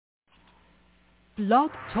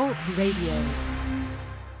Blog Talk Radio.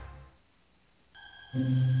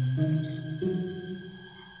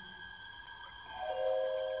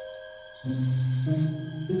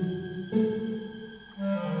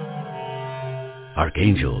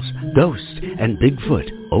 Archangels, ghosts, and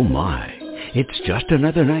Bigfoot, oh my. It's just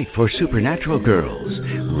another night for Supernatural Girls.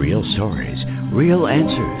 Real stories, real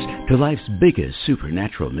answers to life's biggest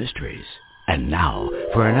supernatural mysteries. And now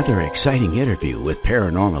for another exciting interview with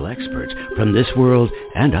paranormal experts from this world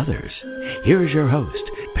and others. Here's your host,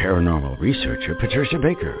 paranormal researcher Patricia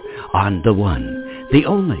Baker, on the one, the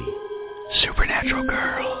only, Supernatural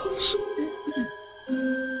Girls.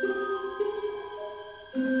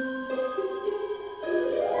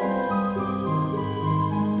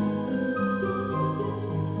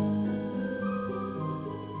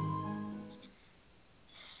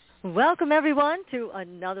 Welcome, everyone, to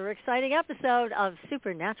another exciting episode of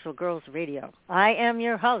Supernatural Girls Radio. I am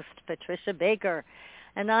your host, Patricia Baker,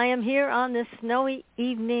 and I am here on this snowy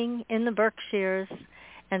evening in the Berkshires,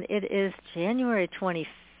 and it is January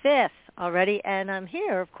 25th already, and I'm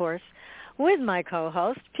here, of course, with my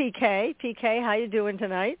co-host, PK. PK, how you doing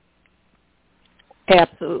tonight?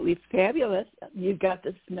 Absolutely fabulous. You've got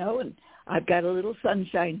the snow, and I've got a little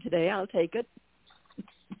sunshine today. I'll take it.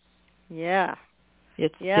 Yeah.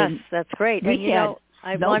 That's great. And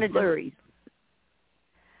I wanted flurries.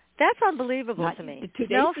 That's unbelievable to me.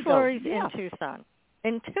 No flurries in Tucson.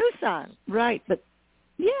 In Tucson. Right, but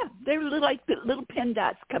they were like little pin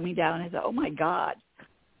dots coming down. I thought, oh my God.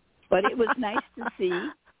 But it was nice to see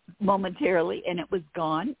momentarily, and it was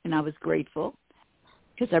gone, and I was grateful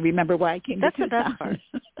because I remember why I came to Tucson. That's the best part.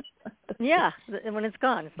 Yeah, when it's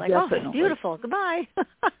gone, it's like, Definitely. Oh, it's beautiful. Goodbye.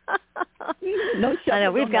 No shovel, I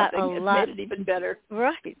know, we've got a lot. Made it even better.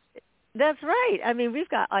 Right. That's right. I mean, we've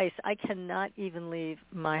got ice. I cannot even leave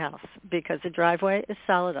my house because the driveway is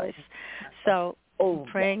solid ice. So I'm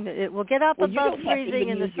praying that it will get up above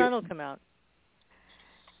freezing and the sun will come out.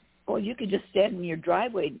 Well, you could just stand in your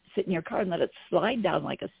driveway, sit in your car, and let it slide down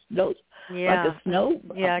like a snow. Yeah. Like a snow.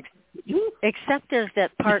 Yeah. Except there's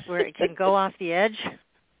that part where it can go off the edge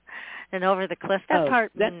and over the cliff. That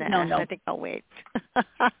part, no. I think I'll wait.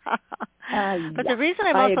 But the reason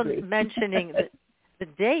I'm also mentioning the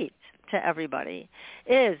date to everybody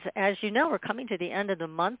is, as you know, we're coming to the end of the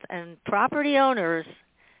month, and property owners,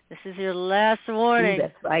 this is your last warning.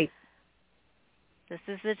 That's right. This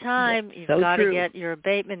is the time. You've got to get your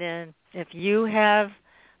abatement in. If you have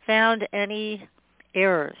found any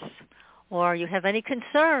errors or you have any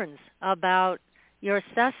concerns about your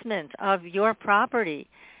assessment of your property,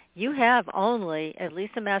 you have only, at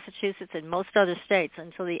least in Massachusetts and most other states,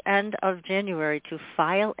 until the end of January to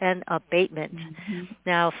file an abatement. Mm-hmm.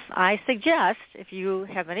 Now, I suggest, if you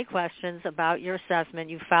have any questions about your assessment,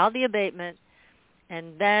 you file the abatement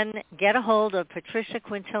and then get a hold of Patricia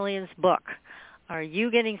Quintilian's book, Are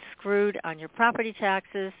You Getting Screwed on Your Property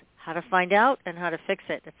Taxes? How to Find Out and How to Fix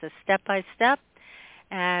It. It's a step-by-step,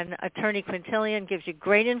 and Attorney Quintilian gives you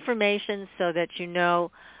great information so that you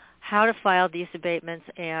know how to file these abatements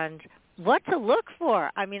and what to look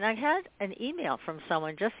for. I mean, I had an email from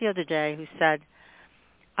someone just the other day who said,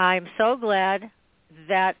 I'm so glad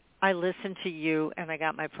that I listened to you and I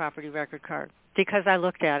got my property record card because I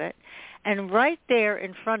looked at it. And right there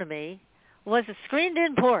in front of me was a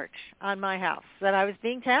screened-in porch on my house that I was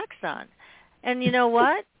being taxed on. And you know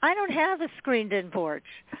what? I don't have a screened-in porch.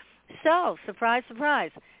 So, surprise,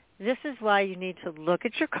 surprise, this is why you need to look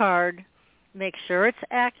at your card, make sure it's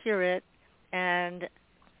accurate, and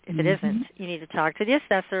if it isn't, you need to talk to the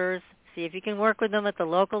assessors, see if you can work with them at the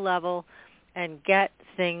local level, and get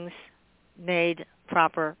things made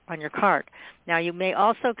proper on your card. Now, you may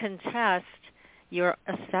also contest your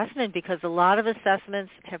assessment because a lot of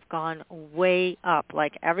assessments have gone way up,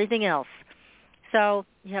 like everything else. So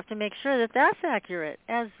you have to make sure that that's accurate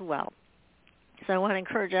as well. So I want to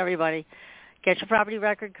encourage everybody, get your property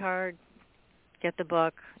record card, get the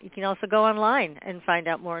book. You can also go online and find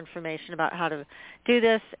out more information about how to do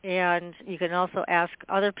this, and you can also ask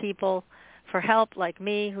other people for help like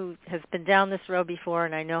me who has been down this road before,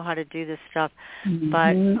 and I know how to do this stuff. Mm-hmm.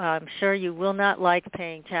 But I'm sure you will not like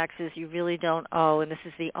paying taxes you really don't owe, and this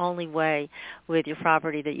is the only way with your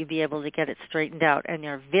property that you'll be able to get it straightened out. And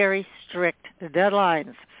there are very strict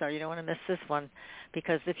deadlines, so you don't want to miss this one,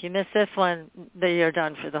 because if you miss this one, then you're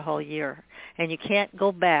done for the whole year, and you can't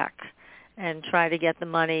go back and try to get the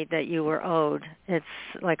money that you were owed. It's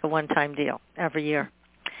like a one-time deal every year.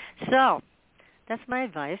 So that's my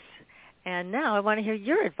advice. And now I want to hear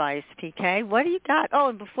your advice, PK. What do you got? Oh,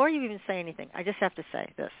 and before you even say anything, I just have to say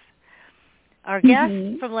this. Our guest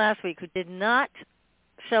from last week who did not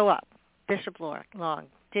show up, Bishop Long,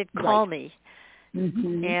 did call me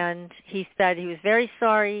And he said he was very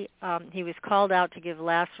sorry. He was called out to give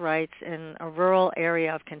last rites in a rural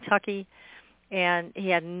area of Kentucky, and he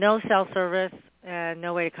had no cell service and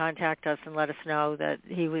no way to contact us and let us know that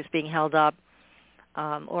he was being held up,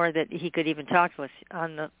 or that he could even talk to us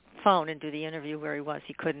on the phone and do the interview where he was.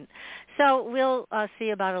 He couldn't. So we'll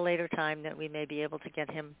see about a later time that we may be able to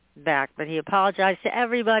get him back. But he apologized to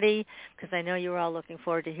everybody, because I know you were all looking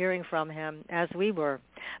forward to hearing from him, as we were.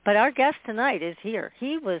 But our guest tonight is here.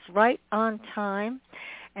 He was right on time,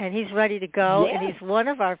 and he's ready to go. Yes. And he's one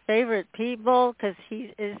of our favorite people because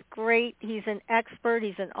he is great. He's an expert.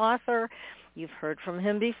 He's an author. You've heard from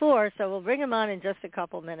him before, so we'll bring him on in just a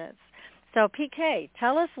couple minutes. So, PK,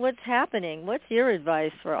 tell us what's happening. What's your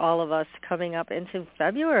advice for all of us coming up into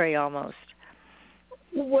February almost?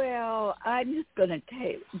 Well, I'm just going to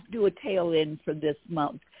do a tail end for this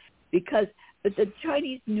month, because the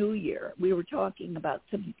Chinese New Year, we were talking about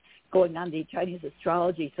some going on the Chinese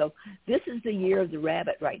astrology. So this is the year of the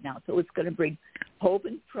rabbit right now. So it's going to bring hope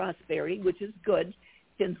and prosperity, which is good,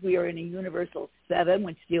 since we are in a universal 7,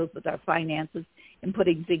 which deals with our finances and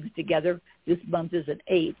putting things together. This month is an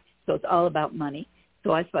 8. So it's all about money.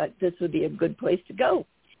 So I thought this would be a good place to go,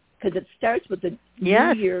 because it starts with the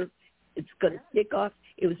New Year. It's going to kick off.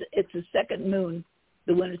 It's the second moon,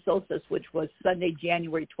 the winter solstice, which was Sunday,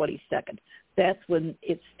 January 22nd. That's when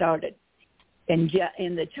it started. And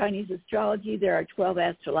in the Chinese astrology, there are 12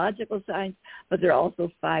 astrological signs, but there are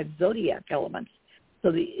also 5 zodiac elements.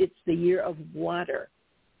 So it's the year of water,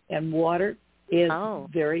 and water is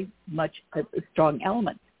very much a strong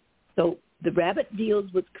element. So the rabbit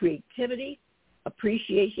deals with creativity,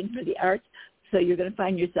 appreciation for the arts. So you're going to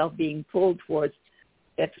find yourself being pulled towards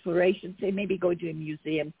exploration, say maybe going to a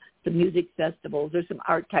museum, some music festivals, or some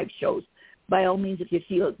art-type shows. By all means, if you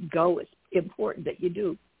feel it, go. It's important that you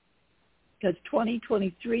do. Because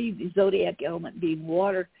 2023, the zodiac element being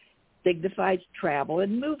water, signifies travel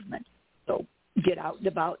and movement. So get out and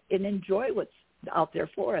about and enjoy what's out there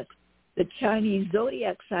for us. The Chinese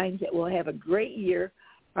zodiac signs that will have a great year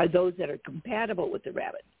are those that are compatible with the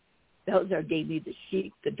rabbit. Those are namely the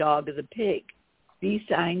sheep, the dog, or the pig. These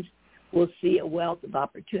signs will see a wealth of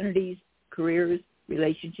opportunities, careers,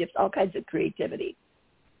 relationships, all kinds of creativity.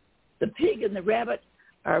 The pig and the rabbit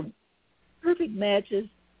are perfect matches.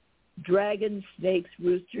 Dragons, snakes,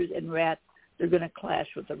 roosters, and rats, they're going to clash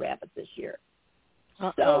with the rabbit this year.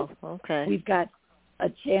 So we've got a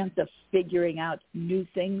chance of figuring out new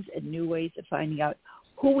things and new ways of finding out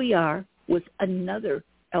who we are, with another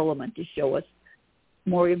element to show us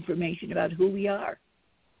more information about who we are,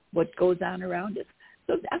 what goes on around us.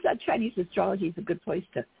 So I thought Chinese astrology is a good place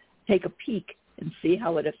to take a peek and see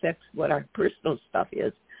how it affects what our personal stuff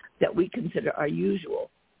is that we consider our usual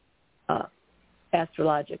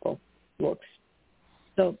astrological looks.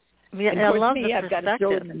 So, I love the I've got to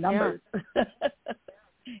throw in the numbers. Yeah.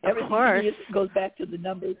 Everything goes back to the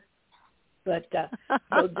numbers. But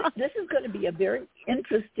so this is going to be a very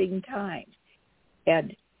interesting time.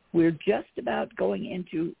 And we're just about going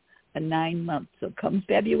into a 9 month. So come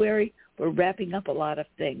February, we're wrapping up a lot of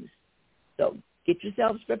things. So get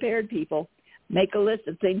yourselves prepared, people. Make a list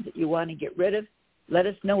of things that you want to get rid of. Let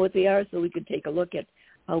us know what they are so we can take a look at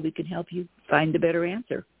how we can help you find a better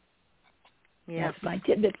answer. Yes. That's my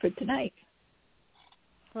tidbit for tonight.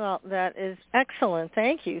 Well, that is excellent.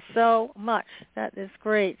 Thank you so much. That is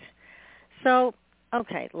great. So,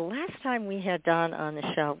 okay, last time we had Don on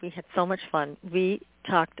the show, we had so much fun. We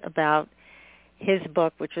talked about his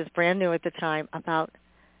book, which was brand new at the time, about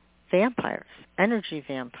vampires, energy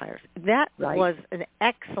vampires. That was an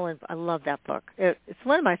excellent, I love that book. It's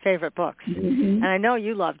one of my favorite books, and I know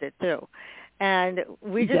you loved it too. And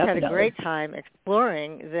we just had a great time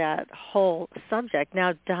exploring that whole subject.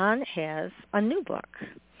 Now, Don has a new book.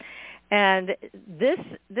 And this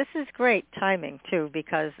is great timing, too,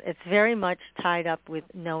 because it's very much tied up with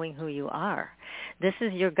knowing who you are. This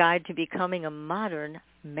is your guide to becoming a modern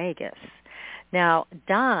Magus. Now,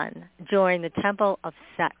 Don joined the Temple of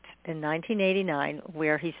Set in 1989,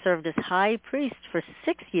 where he served as high priest for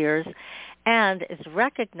 6 years and is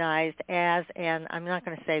recognized as, and I'm not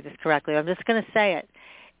going to say this correctly, I'm just going to say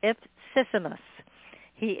it, Ipsissimus.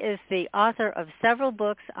 He is the author of several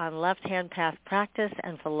books on left-hand path practice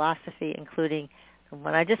and philosophy, including the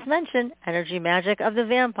one I just mentioned, Energy Magick of the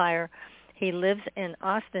Vampyre. He lives in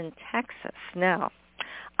Austin, Texas. Now,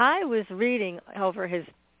 I was reading over his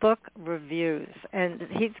book reviews, and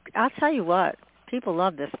I'll tell you what, people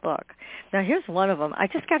love this book. Now, here's one of them. I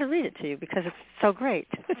just got to read it to you because it's so great.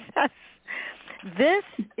 It says, "This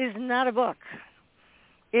is not a book.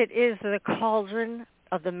 It is the cauldron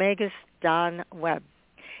of the Magus Don Webb,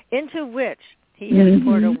 into which he has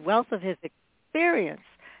poured a wealth of his experience,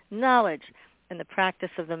 knowledge, and the practice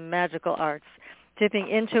of the magical arts. Dipping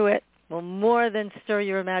into it will more than stir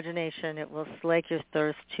your imagination. It will slake your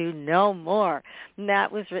thirst to know more. And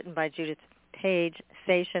that was written by Judith Page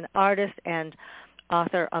Station, artist and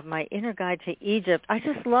author of My Inner Guide to Egypt. I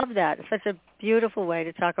just love that. It's such a beautiful way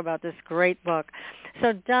to talk about this great book.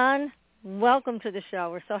 So, Don, welcome to the show.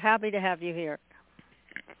 We're so happy to have you here.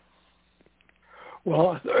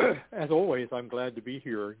 Well, as always, I'm glad to be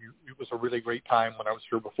here. It was a really great time when I was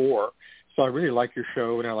here before. So I really like your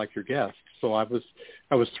show and I like your guests. So I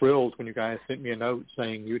was thrilled when you guys sent me a note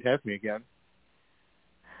saying you'd have me again.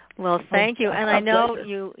 Well, thank you. And I know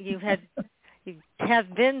you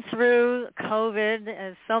have been through COVID,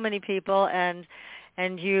 as so many people, and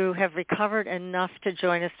you have recovered enough to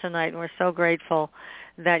join us tonight. And we're so grateful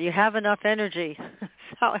that you have enough energy,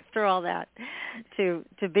 so after all that, to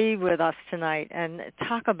be with us tonight and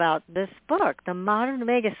talk about this book, The Modern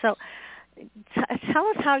Magus. So tell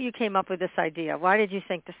us how you came up with this idea. Why did you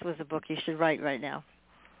think this was a book you should write right now?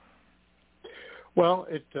 Well,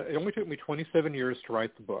 it only took me 27 years to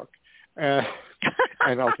write the book. And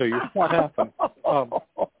I'll tell you what happened. Oh,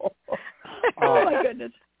 my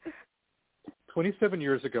goodness. 27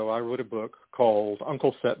 years ago, I wrote a book called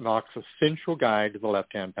Uncle Set Knock's Essential Guide to the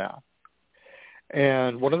Left-Hand Path.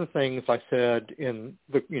 And one of the things I said in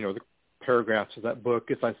the paragraphs of that book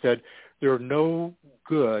is I said, there are no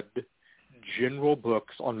good general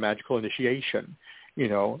books on magical initiation.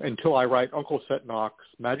 Until I write Uncle Set Knock's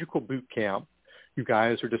Magical Boot Camp, you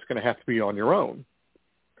guys are just going to have to be on your own.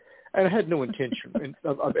 And I had no intention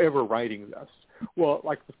of ever writing this. Well,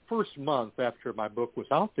 like the first month after my book was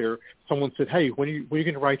out there, someone said, "Hey, when are you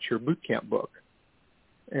going to write your boot camp book?"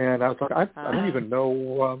 And I was like, I don't even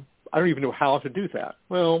know. I don't even know how to do that.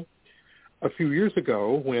 Well, a few years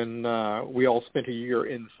ago, when we all spent a year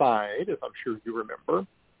inside, as I'm sure you remember,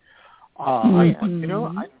 I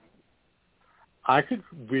thought, I could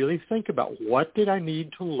really think about what did I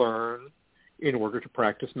need to learn in order to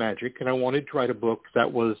practice magic, and I wanted to write a book that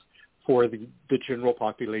was for the general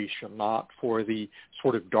population, not for the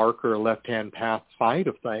sort of darker left-hand path side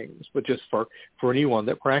of things, but just for anyone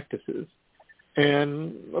that practices.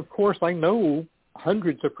 And, of course, I know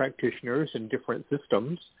hundreds of practitioners in different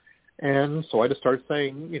systems, and so I just started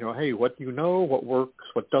saying, hey, what do you know, what works,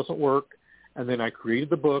 what doesn't work, and then I created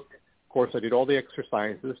the book. Of course, I did all the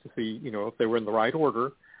exercises to see, if they were in the right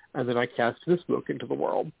order, and then I cast this book into the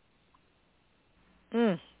world.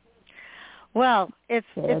 Well, it's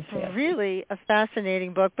really a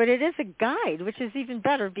fascinating book, but it is a guide, which is even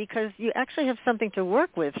better because you actually have something to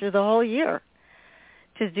work with through the whole year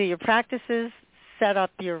to do your practices, set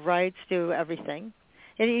up your rites, do everything.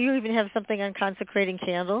 And you even have something on consecrating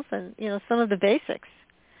candles and, some of the basics.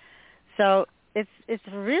 So it's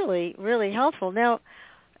really, really helpful. Now,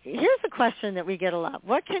 here's a question that we get a lot.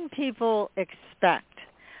 What can people expect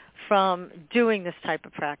from doing this type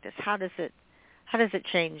of practice? How does it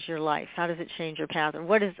change your life? How does it change your path? Or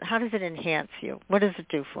how does it enhance you? What does it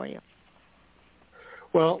do for you?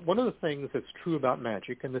 Well, one of the things that's true about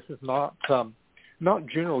magic, and this is not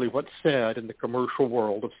generally what's said in the commercial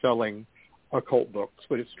world of selling occult books,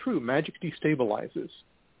 but it's true. Magic destabilizes.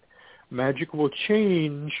 Magic will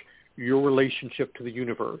change your relationship to the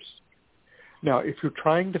universe. Now, if you're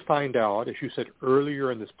trying to find out, as you said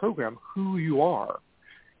earlier in this program, who you are,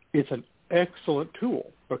 it's an excellent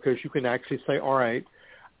tool because you can actually say, all right,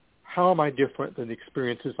 how am I different than the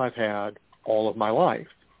experiences I've had all of my life?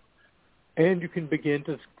 And you can begin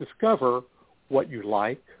to discover what you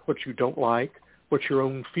like, what you don't like, what your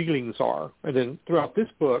own feelings are. And then throughout this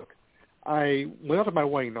book, I went out of my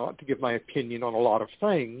way not to give my opinion on a lot of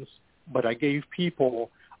things, but I gave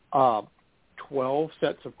people 12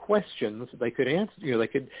 sets of questions that they could answer. They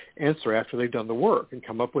could answer after they've done the work and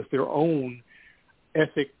come up with their own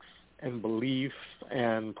ethics and belief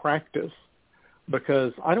and practice.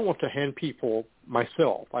 Because I don't want to hand people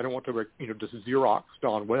myself. I don't want to, just Xerox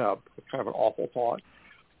Don Webb. It's kind of an awful thought.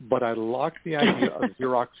 But I like the idea of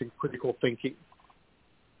Xeroxing critical thinking.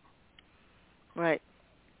 Right.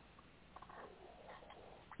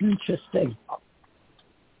 Interesting.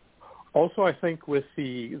 Also, I think with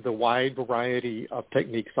the wide variety of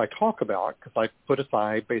techniques I talk about, because I put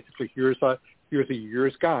aside basically here's a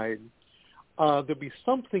year's guide, there'll be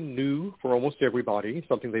something new for almost everybody,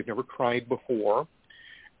 something they've never tried before,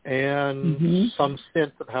 and some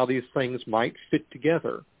sense of how these things might fit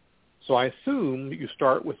together. So I assume that you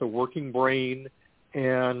start with a working brain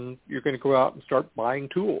and you're going to go out and start buying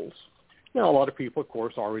tools. Now, a lot of people, of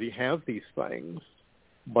course, already have these things,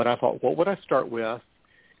 but I thought, what would I start with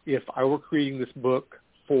if I were creating this book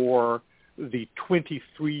for the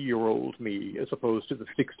 23-year-old me as opposed to the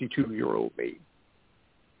 62-year-old me.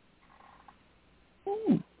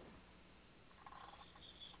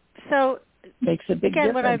 So, makes a big again,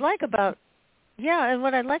 difference. what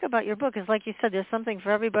I like about your book is, like you said, there's something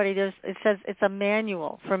for everybody. It says it's a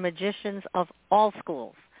manual for magicians of all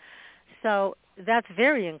schools. So that's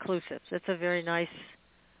very inclusive. It's a very nice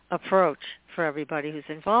approach for everybody who's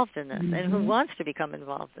involved in this and who wants to become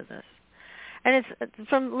involved in this. And it's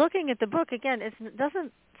from looking at the book, again, it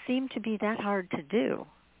doesn't seem to be that hard to do,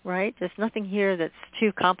 right? There's nothing here that's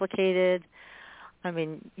too complicated. I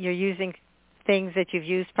mean, you're using things that you've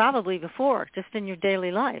used probably before, just in your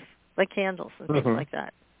daily life, like candles and things like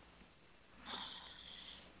that.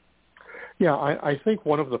 Yeah, I think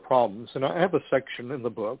one of the problems, and I have a section in the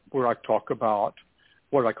book where I talk about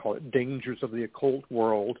what I call it, dangers of the occult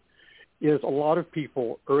world, is a lot of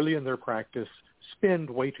people early in their practice spend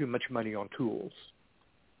way too much money on tools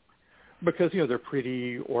because, they're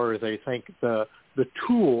pretty, or they think the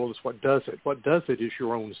tool is what does it. What does it is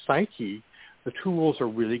your own psyche. The tools are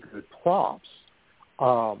really good props.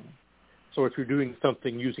 So if you're doing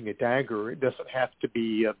something using a dagger, it doesn't have to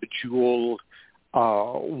be a bejeweled,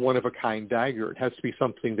 one-of-a-kind dagger. It has to be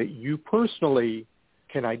something that you personally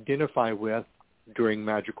can identify with during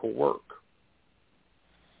magical work.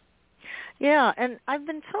 Yeah, and I've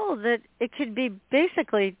been told that it could be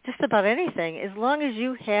basically just about anything, as long as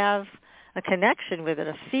you have a connection with it,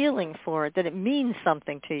 a feeling for it, that it means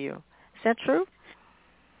something to you. Is that true?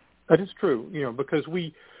 That is true, because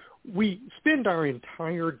we spend our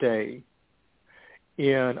entire day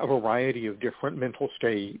in a variety of different mental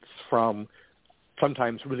states, from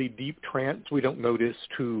sometimes really deep trance we don't notice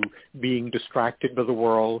to being distracted by the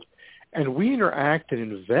world. And we interact and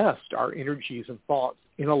invest our energies and thoughts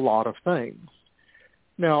in a lot of things.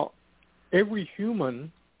 Now, every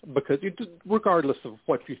human, because regardless of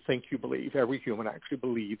what you think you believe, every human actually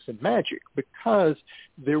believes in magic, because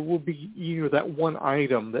there will be that one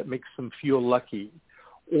item that makes them feel lucky,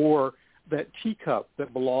 or that teacup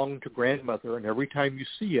that belonged to grandmother, and every time you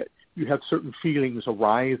see it, you have certain feelings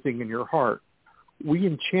arising in your heart. We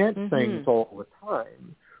enchant things all the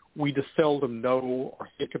time. We just seldom know or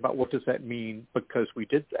think about what does that mean because we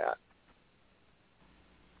did that.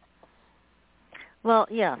 Well,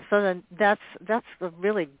 yeah, so then that's a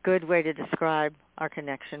really good way to describe our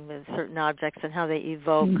connection with certain objects and how they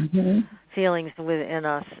evoke feelings within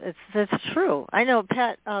us. It's true. I know,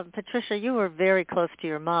 Patricia, you were very close to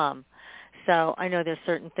your mom, so I know there's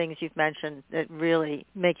certain things you've mentioned that really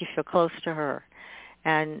make you feel close to her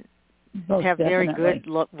and have very good,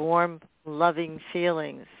 warm, loving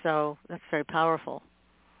feelings. So that's very powerful.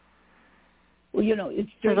 Well, it's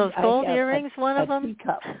so those gold earrings, one of them?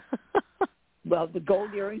 Teacup. Well, the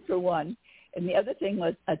gold earrings were one, and the other thing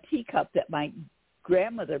was a teacup that my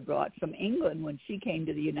grandmother brought from England when she came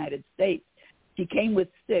to the United States. She came with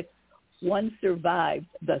 6. One survived,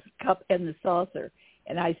 the cup and the saucer,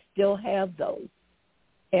 and I still have those.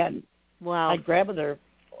 And my grandmother,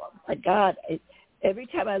 oh my God, every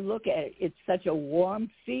time I look at it, it's such a warm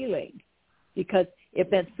feeling because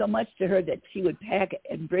it meant so much to her that she would pack it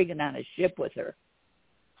and bring it on a ship with her.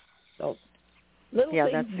 So little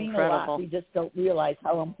things mean incredible. a lot. We just don't realize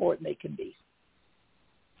how important they can be.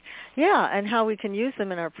 Yeah, and how we can use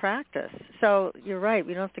them in our practice. So you're right.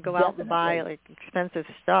 We don't have to go out and buy expensive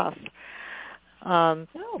stuff. No.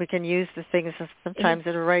 We can use the things sometimes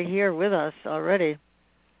that are right here with us already.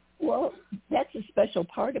 Well, that's a special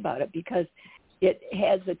part about it because it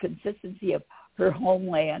has the consistency of her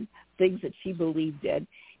homeland, things that she believed in,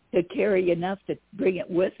 to carry enough to bring it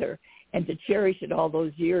with her and to cherish it all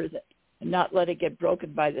those years and not let it get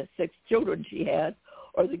broken by the 6 children she had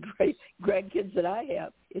or the great grandkids that I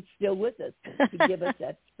have. It's still with us to give us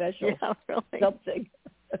that special something.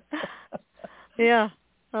 Yeah.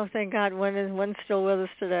 Oh, thank God. One's still with us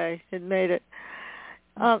today. It made it.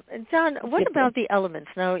 John, what about the elements?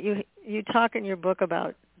 Now, you talk in your book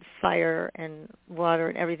about fire and water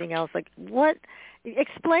and everything else.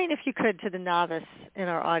 Explain, if you could, to the novice in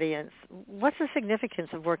our audience, what's the significance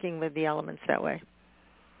of working with the elements that way?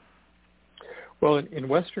 Well, in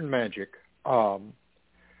Western magic,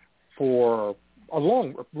 for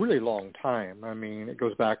a really long time, I mean, it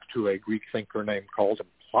goes back to a Greek thinker called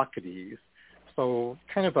Ipsissimus, so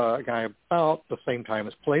kind of a guy about the same time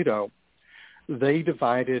as Plato. They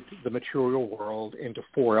divided the material world into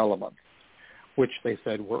 4 elements, which they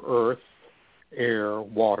said were earth, air,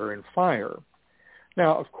 water, and fire.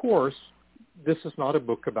 Now, of course, this is not a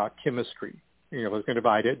book about chemistry. I was going to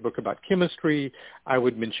divide it, book about chemistry. I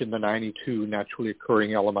would mention the 92 naturally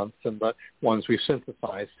occurring elements and the ones we've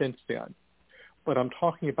synthesized since then. But I'm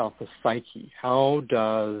talking about the psyche. How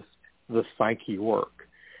does the psyche work.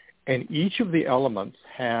 And each of the elements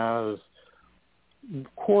has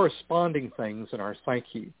corresponding things in our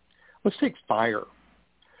psyche. Let's take fire.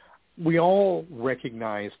 We all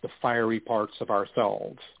recognize the fiery parts of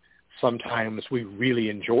ourselves. Sometimes we really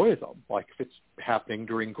enjoy them, like if it's happening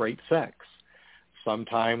during great sex.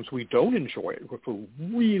 Sometimes we don't enjoy it if we're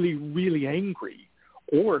really, really angry,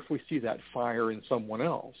 or if we see that fire in someone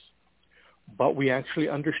else. But we actually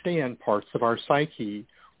understand parts of our psyche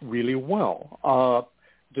really well,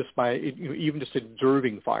 just by even just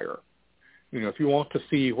observing fire. If you want to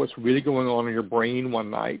see what's really going on in your brain one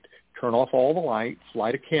night, turn off all the lights,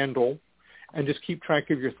 light a candle, and just keep track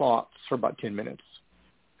of your thoughts for about 10 minutes.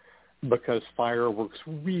 Because fire works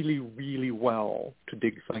really, really well to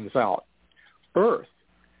dig things out. Earth,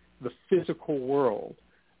 the physical world,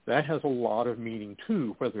 that has a lot of meaning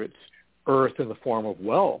too, whether it's earth in the form of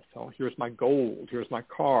wealth. Oh, here's my gold, here's my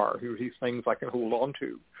car, here's these things I can hold on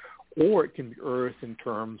to. Or it can be earth in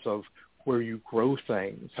terms of where you grow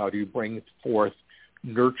things, how do you bring forth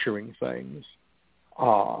nurturing things.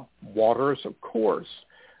 Water is, of course,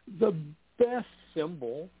 the best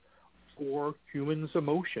symbol for humans'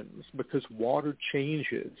 emotions because water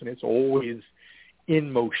changes and it's always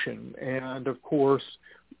in motion. And, of course,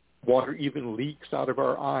 water even leaks out of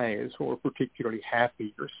our eyes when we're particularly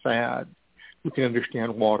happy or sad. We can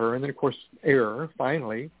understand water. And then, of course, air,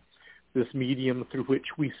 finally, this medium through which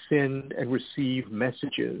we send and receive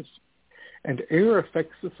messages. And air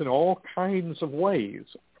affects us in all kinds of ways.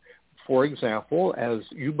 For example, as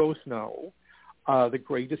you both know, the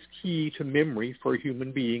greatest key to memory for a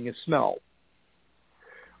human being is smell.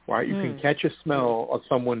 Right? You can catch a smell of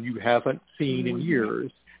someone you haven't seen in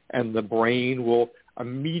years, and the brain will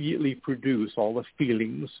immediately produce all the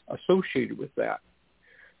feelings associated with that.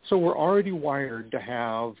 So we're already wired to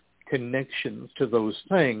have connections to those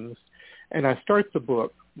things, and I start the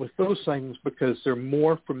book with those things because they're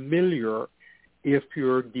more familiar if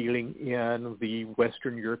you're dealing in the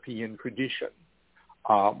Western European tradition.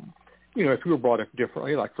 If you were brought up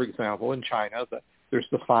differently, like, for example, in China, there's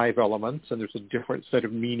the 5 elements, and there's a different set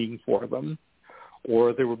of meaning for them.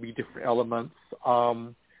 Or there would be different elements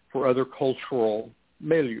for other cultural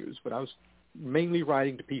milieus. But I was mainly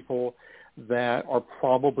writing to people that are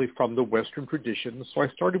probably from the Western tradition. So I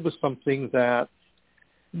started with something that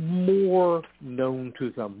more known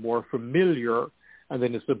to them, more familiar. And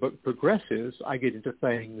then as the book progresses, I get into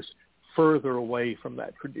things further away from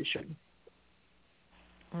that tradition.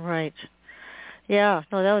 Right. Yeah,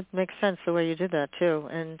 no, that would make sense the way you did that too.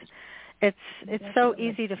 And it's so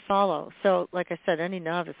easy to follow. So like I said, any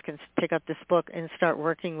novice can pick up this book and start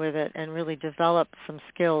working with it and really develop some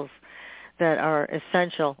skills that are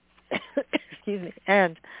essential, excuse me,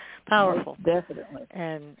 and powerful. Definitely.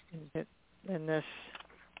 And in this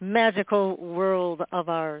magical world of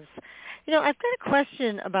ours. I've got a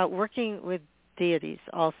question about working with deities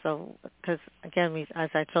also, because, again, as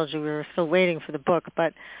I told you, we were still waiting for the book.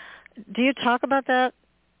 But do you talk about that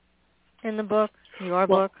in the book, your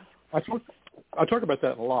book? I talk about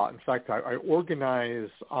that a lot. In fact, I organize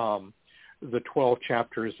the 12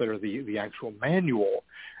 chapters that are the actual manual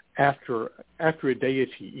after a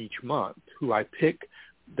deity each month, who I pick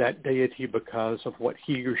that deity because of what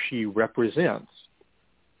he or she represents.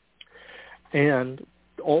 And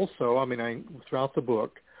also, throughout the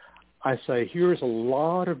book, I say, here's a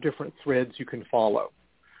lot of different threads you can follow.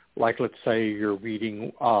 Like, let's say you're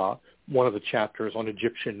reading one of the chapters on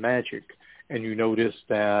Egyptian magic, and you notice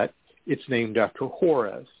that it's named after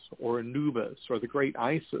Horus or Anubis or the great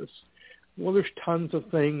Isis. Well, there's tons of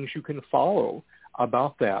things you can follow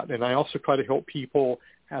about that. And I also try to help people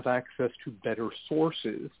have access to better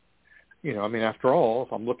sources. After all,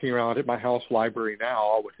 if I'm looking around at my house library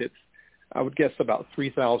now with its, I would guess, about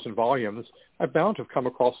 3,000 volumes, I'm bound to have come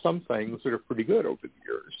across some things that are pretty good over the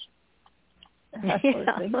years. I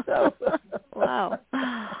think so. Wow.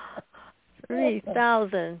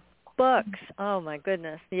 3,000 books. Oh, my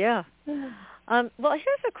goodness. Yeah. Well,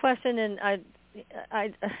 here's a question, and I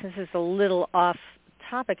this is a little off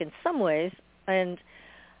topic in some ways, and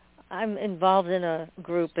I'm involved in a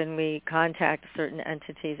group, and we contact certain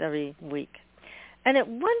entities every week. And at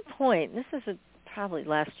one point, this is probably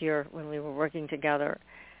last year when we were working together,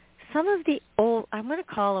 some of the old, I'm going to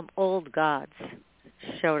call them old gods,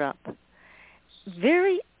 showed up.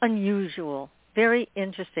 Very unusual, very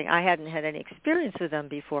interesting. I hadn't had any experience with them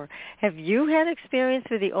before. Have you had experience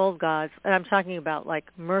with the old gods? And I'm talking about like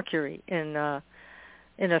Mercury in a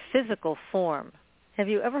physical form. Have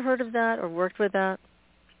you ever heard of that or worked with that?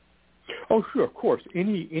 Oh, sure, of course.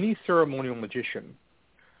 Any ceremonial magician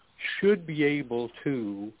should be able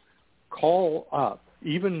to call up,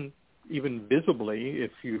 even even visibly,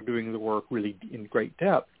 if you're doing the work really in great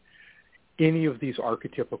depth, any of these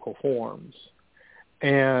archetypical forms.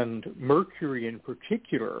 And Mercury in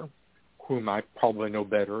particular, whom I probably know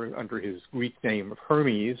better under his Greek name of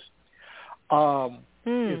Hermes,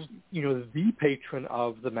 is, the patron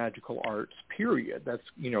of the magical arts, period. That's,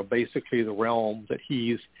 basically the realm that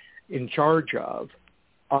he's in charge of.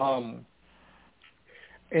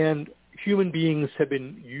 And human beings have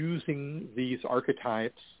been using these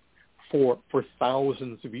archetypes for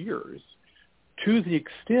thousands of years, to the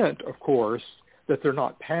extent, of course, that they're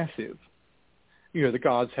not passive. The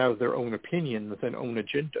gods have their own opinions and own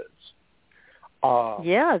agendas.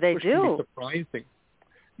 They which do. Can be surprising,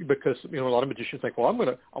 because a lot of magicians think, well, I'm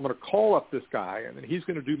gonna call up this guy and then he's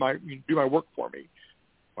going to do my work for me.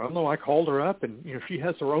 Well, no, I called her up and she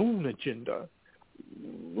has her own agenda.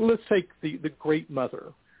 Let's take the Great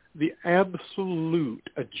Mother. The absolute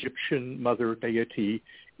Egyptian mother deity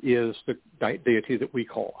is the deity that we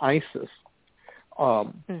call Isis,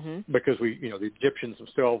 because the Egyptians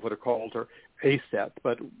themselves would have called her Aset,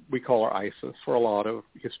 but we call her Isis for a lot of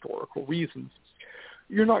historical reasons.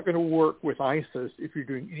 You're not going to work with Isis if you're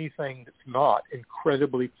doing anything that's not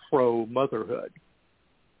incredibly pro-motherhood.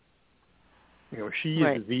 She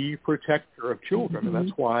is the protector of children, and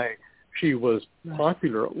that's why she was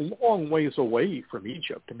popular a long ways away from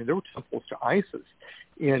Egypt. I mean, there were temples to Isis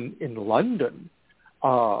in London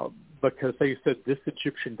because they said this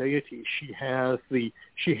Egyptian deity, she has the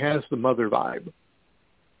mother vibe.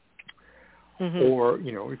 Or, if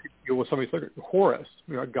you deal with somebody like Horus,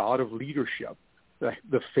 a god of leadership.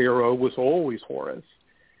 The pharaoh was always Horus.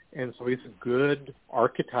 And so he's a good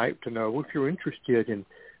archetype to know if you're interested in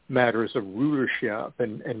matters of rulership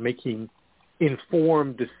and making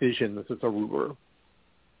informed decisions as a ruler.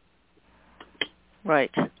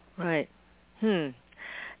 Right.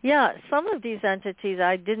 Yeah, some of these entities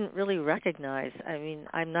I didn't really recognize. I mean,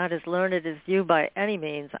 I'm not as learned as you by any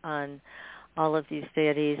means on all of these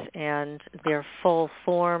deities and their full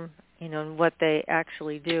form, and what they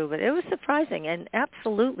actually do. But it was surprising and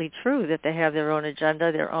absolutely true that they have their own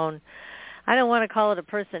agenda, their own, I don't want to call it a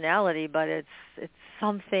personality, but it's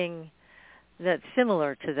something that's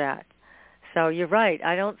similar to that. So you're right.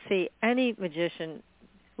 I don't see any magician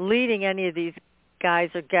leading any of these guys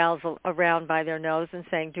or gals around by their nose and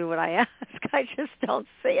saying, do what I ask. I just don't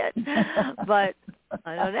see it. But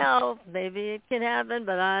I don't know. Maybe it can happen,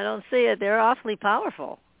 but I don't see it. They're awfully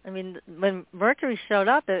powerful. I mean, when Mercury showed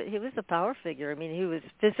up, he was a power figure. I mean, he was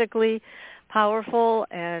physically powerful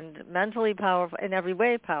and mentally powerful, in every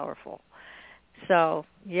way powerful. So,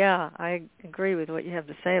 yeah, I agree with what you have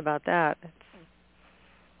to say about that. It's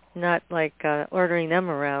not like ordering them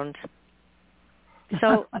around.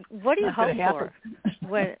 So what do you hope for?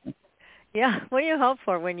 What do you hope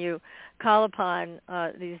for when you call upon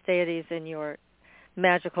these deities in your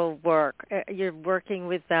magical work? You're working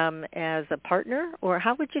with them as a partner, or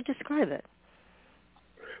how would you describe it?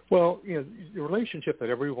 Well, the relationship that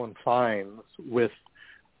everyone finds with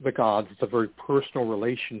the gods is a very personal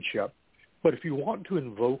relationship. But if you want to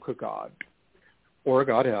invoke a god or a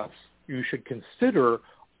goddess, you should consider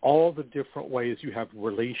all the different ways you have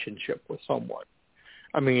relationship with someone.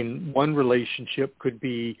 I mean, one relationship could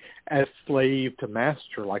be as slave to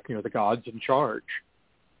master, like, the god's in charge.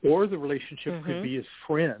 Or the relationship could be as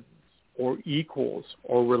friends or equals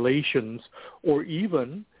or relations, or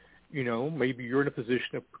even, maybe you're in a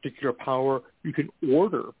position of particular power, you can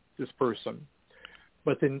order this person.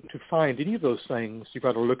 But then to find any of those things, you've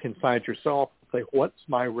got to look inside yourself and say, what's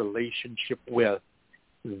my relationship with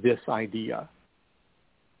this idea?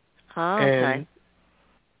 And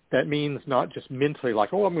that means not just mentally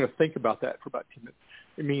like, I'm going to think about that for about 10 minutes.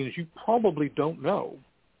 It means you probably don't know.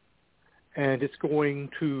 And it's going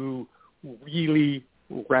to really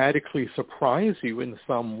radically surprise you in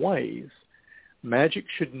some ways. Magic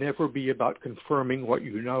should never be about confirming what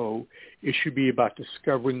you know. It should be about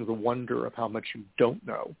discovering the wonder of how much you don't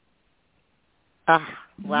know.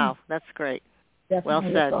 Wow, that's great.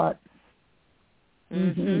 Definitely well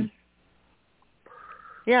said.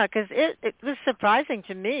 Yeah, because it was surprising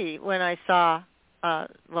to me when I saw,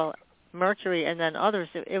 Mercury and then others.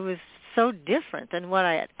 It was so different than what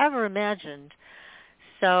I had ever imagined.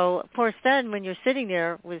 So, of course, then when you're sitting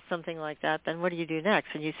there with something like that, then what do you do next?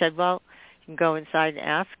 And you said, well, you can go inside and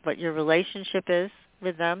ask what your relationship is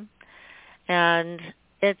with them. And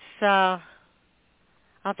it's, I'll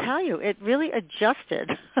tell you, it really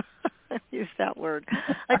adjusted, use that word,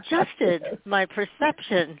 adjusted my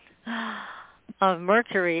perception of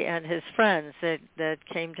Mercury and his friends that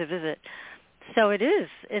came to visit. So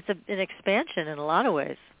it's an expansion in a lot of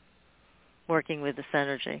ways, working with this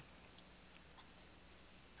energy.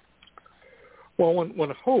 Well, one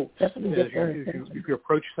hopes as you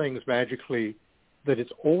approach things magically that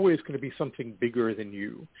it's always going to be something bigger than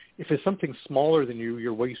you. If it's something smaller than you,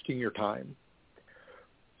 you're wasting your time.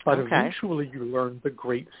 But eventually you learn the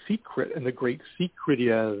great secret, and the great secret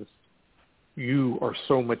is you are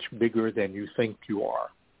so much bigger than you think you are.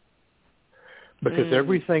 Because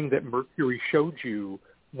everything that Mercury showed you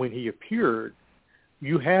when he appeared,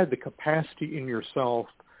 you had the capacity in yourself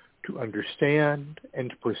to understand and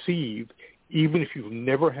to perceive, even if you've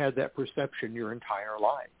never had that perception your entire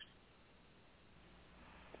life.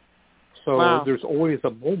 So there's always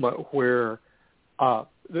a moment where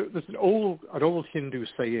there's an old Hindu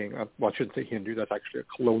saying, well, I shouldn't say Hindu, that's actually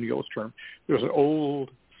a colonialist term. There's an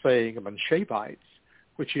old saying among Shaivites,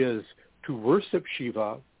 which is, to worship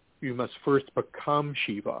Shiva, you must first become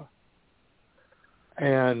Shiva.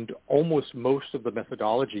 And almost most of the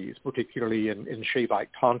methodologies, particularly in Shaivite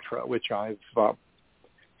Tantra, which I've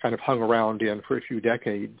kind of hung around in for a few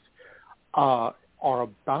decades, are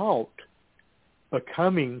about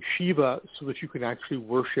becoming Shiva so that you can actually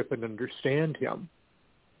worship and understand him.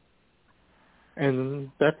 And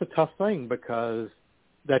that's a tough thing, because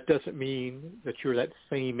that doesn't mean that you're that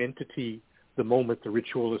same entity the moment the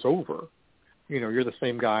ritual is over. You're the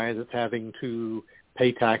same guy that's having to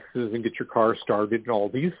pay taxes and get your car started and all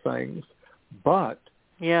these things. But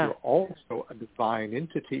you're also a divine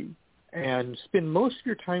entity, and spend most of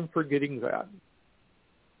your time forgetting that.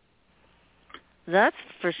 That's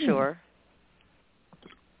for sure.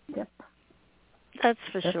 Yep. That's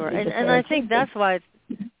for sure. And I think that's why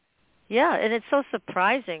and it's so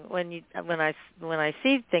surprising when I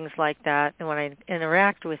see things like that, and when I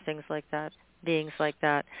interact with things like that, beings like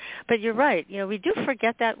that. But you're right. We do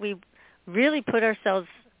forget that we really put ourselves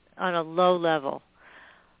on a low level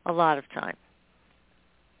a lot of time.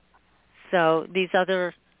 So these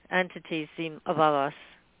other entities seem above us,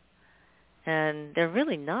 and they're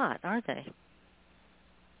really not, are they?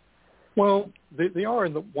 Well, they are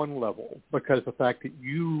in the one level, because the fact that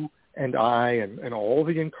you and I and all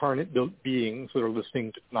the incarnate beings that are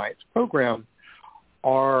listening to tonight's program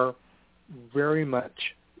are very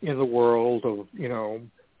much in the world of,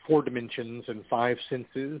 4 dimensions and 5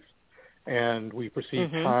 senses, and we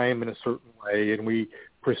perceive time in a certain way, and we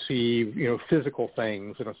perceive, physical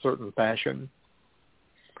things in a certain fashion.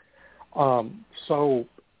 So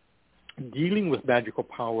dealing with magical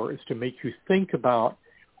power is to make you think about,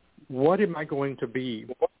 what am I going to be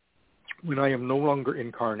when I am no longer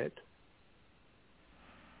incarnate?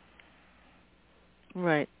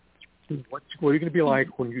 Right. What are you going to be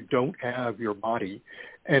like when you don't have your body?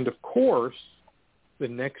 And of course, the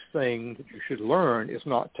next thing that you should learn is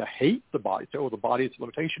not to hate the body, say, the body is a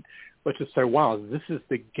limitation, but to say, wow, this is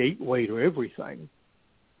the gateway to everything.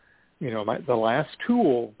 The last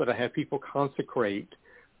tool that I have people consecrate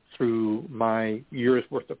through my year's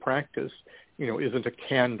worth of practice, isn't a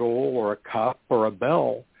candle or a cup or a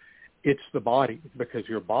bell. It's the body, because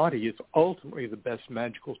your body is ultimately the best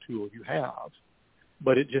magical tool you have.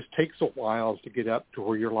 But it just takes a while to get up to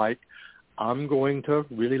where you're like, I'm going to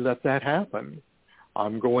really let that happen.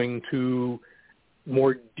 I'm going to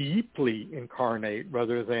more deeply incarnate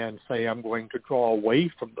rather than say I'm going to draw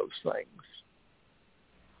away from those things.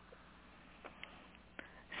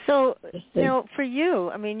 So, for you,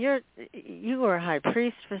 I mean, you were a high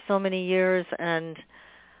priest for so many years, and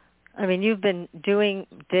I mean, you've been doing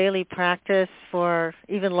daily practice for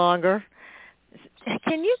even longer.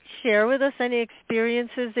 Can you share with us any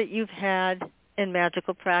experiences that you've had in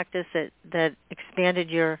magical practice that expanded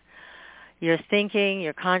your thinking,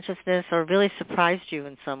 your consciousness, or really surprised you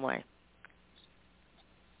in some way?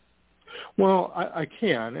 Well, I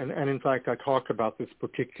can, and in fact, I talk about this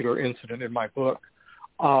particular incident in my book.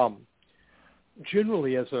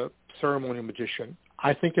 Generally, as a ceremonial magician,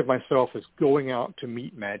 I think of myself as going out to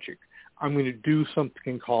meet magic. I'm going to do something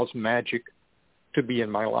and cause magic to be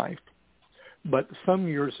in my life. But some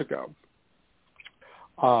years ago,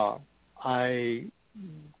 I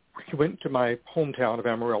went to my hometown of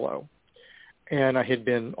Amarillo, and I had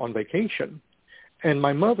been on vacation. And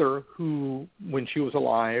my mother, who, when she was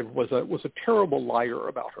alive, was a terrible liar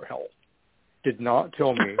about her health, did not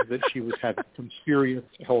tell me that she was having some serious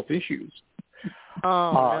health issues.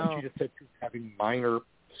 No. She just said she was having minor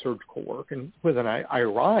surgical work. And when I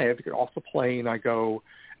arrived, get off the plane, I go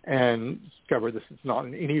and discover this is not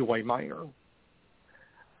in any way minor.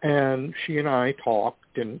 And she and I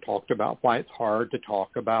talked about why it's hard to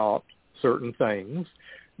talk about certain things,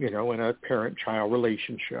 in a parent-child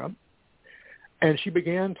relationship. And she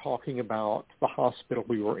began talking about the hospital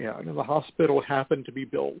we were in. And the hospital happened to be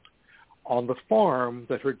built on the farm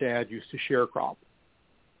that her dad used to sharecrop.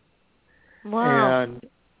 Wow. And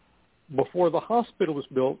before the hospital was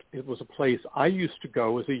built, it was a place I used to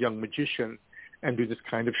go as a young magician and do this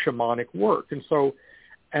kind of shamanic work. And so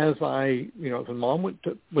as as Mom went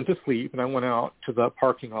to sleep and I went out to the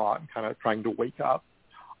parking lot and kind of trying to wake up,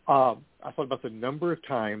 I thought about the number of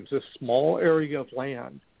times this small area of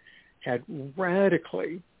land had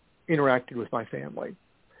radically interacted with my family.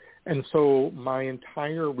 And so my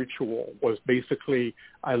entire ritual was basically,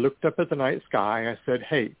 I looked up at the night sky. I said,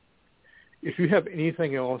 hey, if you have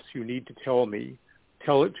anything else you need to tell me,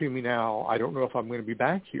 tell it to me now. I don't know if I'm going to be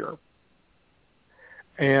back here.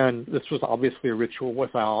 And this was obviously a ritual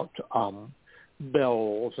without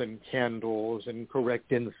bells and candles and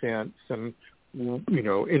correct incense and,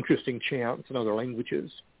 interesting chants in other languages.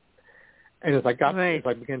 And as I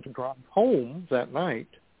began to drive home that night,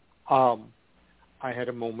 I had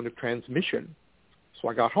a moment of transmission. So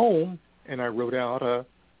I got home and I wrote out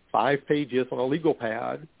 5 pages on a legal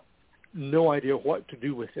pad, no idea what to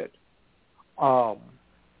do with it,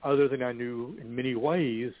 other than I knew in many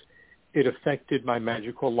ways it affected my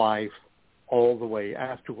magical life all the way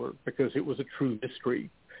afterward because it was a true mystery.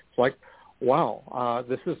 It's like, wow,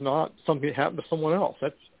 this is not something that happened to someone else.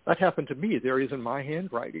 That happened to me. There is in my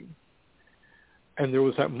handwriting. And there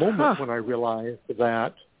was that moment when I realized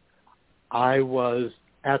that I was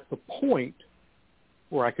at the point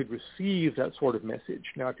where I could receive that sort of message.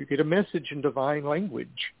 Now, if you get a message in divine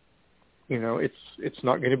language, it's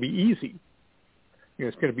not going to be easy.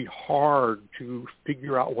 It's going to be hard to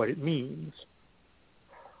figure out what it means.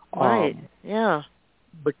 Right. Yeah.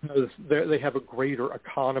 Because they have a greater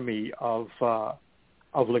economy of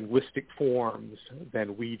linguistic forms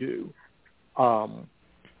than we do. And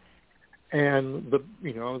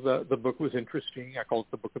the book was interesting. I called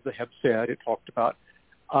it the Book of the Hebsed. It talked about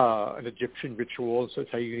an Egyptian ritual and says,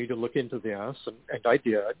 hey, you need to look into this, and I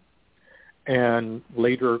did. And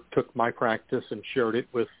later took my practice and shared it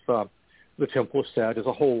with the Temple of Set as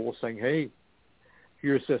a whole, saying, hey,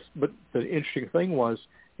 here's this. But the interesting thing was,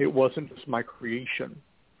 it wasn't just my creation.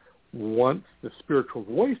 Once the spiritual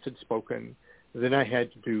voice had spoken, then I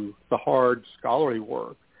had to do the hard scholarly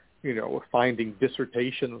work, finding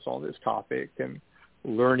dissertations on this topic and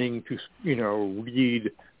learning to, read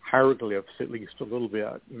hieroglyphs at least a little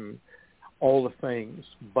bit and all the things.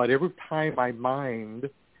 But every time I mined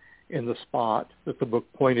in the spot that the book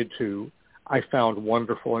pointed to, I found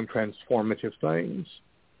wonderful and transformative things.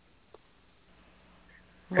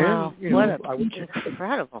 Wow, and,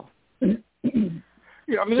 incredible. This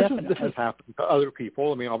has happened to other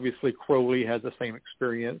people. Obviously Crowley had the same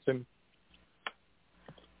experience in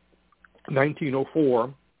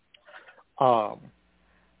 1904.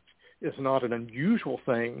 It's not an unusual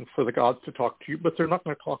thing for the gods to talk to you, but they're not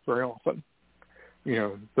going to talk very often.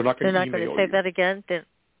 They're not going to email you. They're not going to say that again?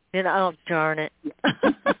 Then oh, darn it.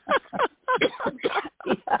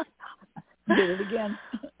 Did it again.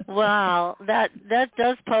 Wow, that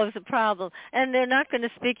does pose a problem. And they're not going to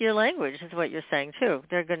speak your language, is what you're saying, too.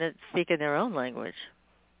 They're going to speak in their own language.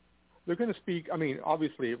 They're going to speak,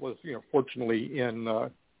 obviously it was, fortunately in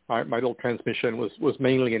my little transmission was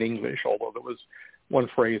mainly in English, although there was one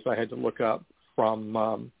phrase I had to look up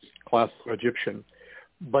from classical Egyptian.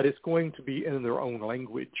 But it's going to be in their own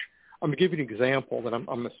language. I'm going to give you an example, then I'm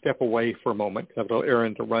going to step away for a moment because I have a little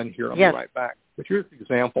errand to run here. I'll be right back. But here's an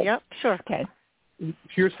example. Yep, sure. Okay.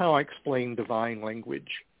 Here's how I explain divine language.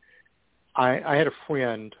 I had a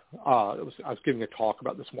friend, I was giving a talk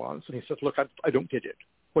about this once, and he said, look, I don't get it.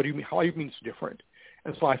 What do you mean? How do you mean it's different?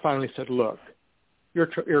 And so I finally said, look, you're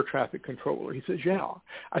an air traffic controller. He says, yeah.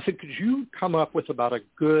 I said, could you come up with about a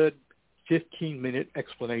good 15-minute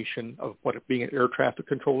explanation of what being an air traffic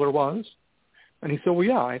controller was? And he said, well,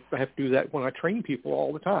 yeah, I have to do that when I train people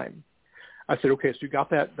all the time. I said, okay, so you got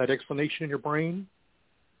that explanation in your brain?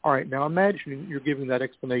 All right, now imagine you're giving that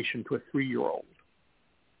explanation to a 3-year-old.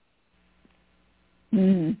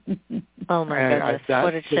 Oh, my goodness,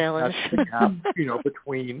 what a challenge. That's the gap,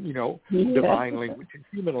 between, divine language and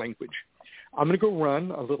human language. I'm going to go run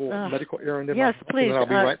a little medical errand in yes, my please. and then I'll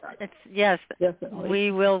be right back. Yes, definitely.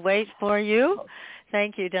 We will wait for you.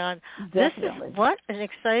 Thank you, Don. Definitely. This is what an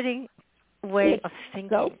exciting way of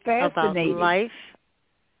thinking about life.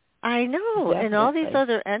 I know, Definitely. And all these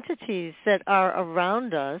other entities that are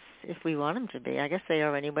around us, if we want them to be. I guess they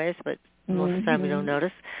are anyways, but most of the time we don't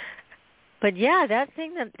notice. But yeah, that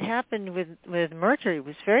thing that happened with Mercury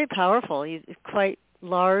was very powerful. He's quite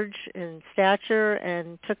large in stature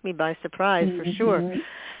and took me by surprise for sure.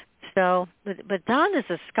 So, but Don is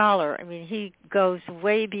a scholar. He goes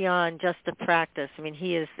way beyond just the practice.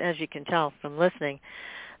 He is, as you can tell from listening,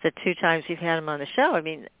 the 2 times we've had him on the show.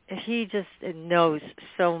 He just knows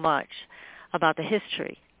so much about the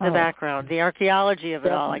history background, the archaeology of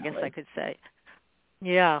it all, I guess I could say.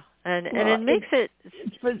 Yeah, and it makes it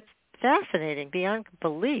fascinating beyond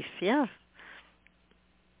belief, yeah.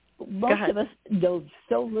 Most of us know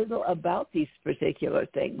so little about these particular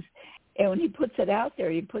things. And when he puts it out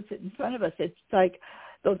there, he puts it in front of us, it's like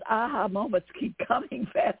those aha moments keep coming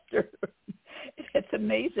faster. It's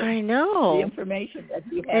amazing. I know. The information that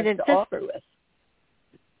he has to offer us.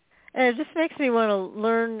 And it just makes me want to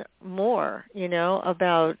learn more,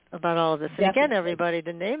 about all of this. And again, everybody,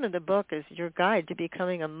 the name of the book is Your Guide to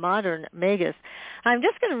Becoming a Modern Magus. I'm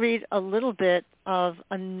just going to read a little bit of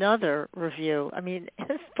another review. I mean,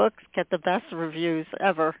 his books get the best reviews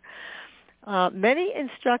ever. Many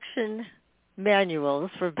instruction manuals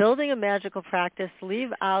for building a magical practice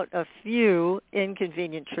leave out a few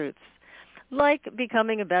inconvenient truths. Like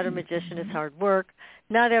becoming a better magician is hard work.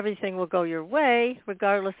 Not everything will go your way,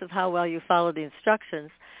 regardless of how well you follow the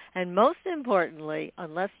instructions. And most importantly,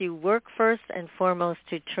 unless you work first and foremost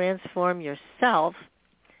to transform yourself,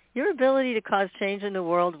 your ability to cause change in the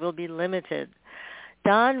world will be limited.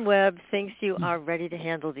 Don Webb thinks you are ready to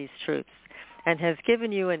handle these truths and has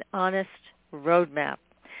given you an honest roadmap.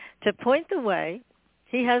 To point the way,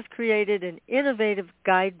 he has created an innovative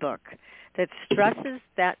guidebook that stresses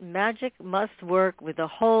that magic must work with the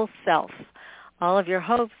whole self, all of your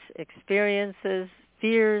hopes, experiences,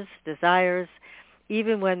 fears, desires,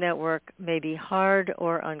 even when that work may be hard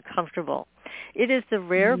or uncomfortable. It is the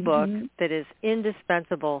rare book that is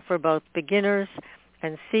indispensable for both beginners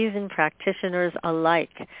and seasoned practitioners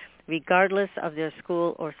alike, regardless of their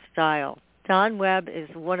school or style. Don Webb is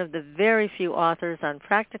one of the very few authors on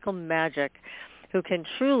practical magic who can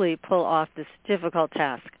truly pull off this difficult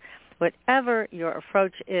task. Whatever your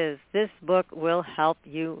approach is, this book will help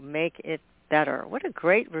you make it better. What a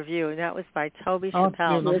great review, and that was by Toby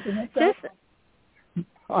Chappelle.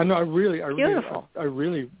 I know. I really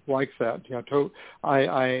like that. Yeah,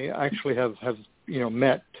 I actually have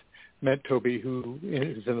met Toby, who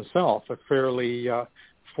is in himself a fairly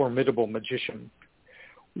formidable magician.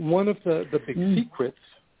 One of the big secrets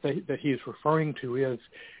that he's referring to is,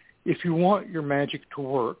 if you want your magic to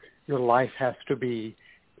work, your life has to be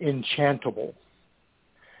enchantable.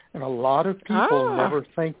 And a lot of people never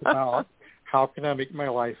think about how can I make my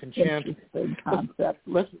life enchantable.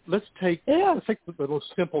 Let's take the little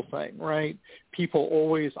simple thing, right? People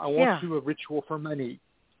always, I want to do a ritual for money.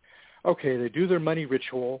 Okay, they do their money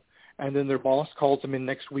ritual, and then their boss calls them in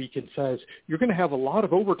next week and says, you're going to have a lot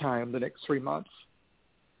of overtime the next 3 months.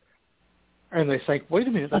 And they think, wait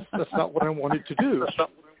a minute, that's not what I wanted to do.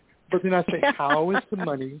 But then I say, how is the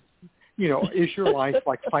money, is your life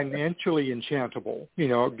like financially enchantable?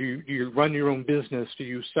 Do you run your own business? Do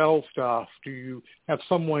you sell stuff? Do you have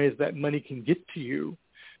some ways that money can get to you?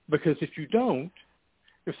 Because if you don't,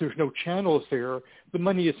 if there's no channels there, the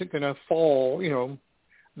money isn't going to fall,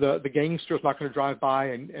 the gangster's not going to drive by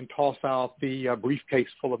and toss out the briefcase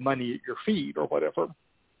full of money at your feet or whatever.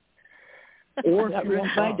 Or if you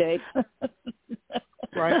want my day.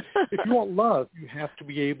 Right? If you want love, you have to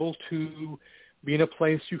be able to be in a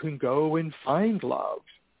place you can go and find love.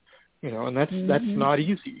 And that's not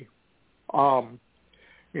easy. You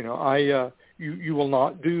will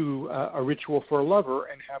not do a ritual for a lover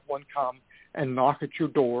and have one come and knock at your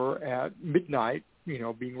door at midnight,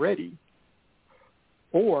 being ready.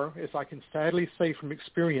 Or, as I can sadly say from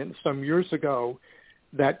experience some years ago,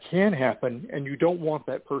 that can happen, and you don't want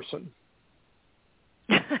that person.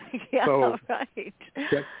 Right.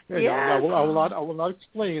 I will not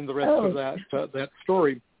explain the rest of that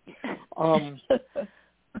story. But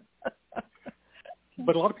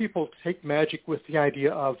a lot of people take magic with the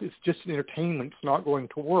idea of it's just an entertainment, it's not going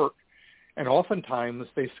to work. And oftentimes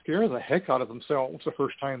they scare the heck out of themselves the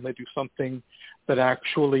first time they do something that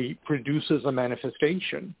actually produces a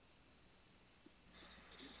manifestation.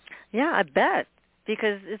 Yeah, I bet.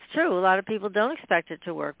 Because it's true, a lot of people don't expect it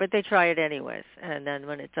to work, but they try it anyways, and then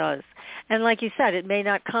when it does. And like you said, it may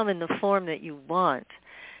not come in the form that you want,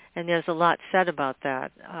 and there's a lot said about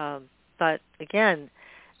that. But again,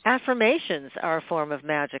 affirmations are a form of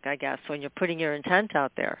magic, I guess, when you're putting your intent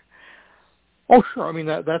out there. Oh, sure. I mean,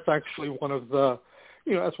 that's actually one of the,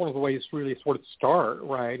 that's one of the ways really sort of start,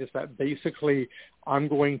 right, is that basically I'm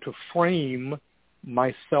going to frame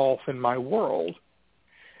myself and my world.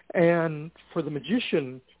 And for the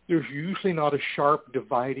magician, there's usually not a sharp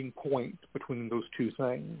dividing point between those two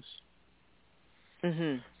things.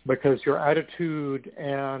 Because your attitude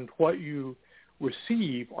and what you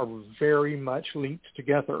receive are very much linked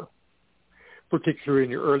together, particularly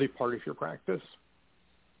in your early part of your practice.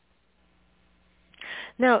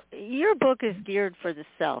 Now, your book is geared for the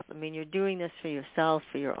self. I mean, you're doing this for yourself,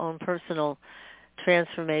 for your own personal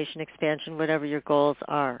transformation, expansion, whatever your goals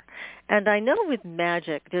are. And I know with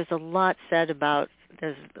magic, there's a lot said about,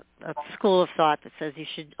 there's a school of thought that says you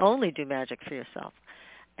should only do magic for yourself.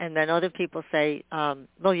 And then other people say,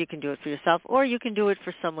 well, you can do it for yourself or you can do it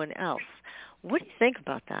for someone else. What do you think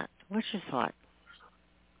about that? What's your thought?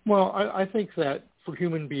 Well, I think that for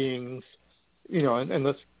human beings, you know, and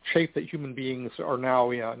the shape that human beings are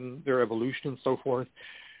now in, their evolution and so forth,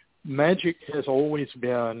 magic has always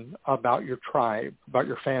been about your tribe, about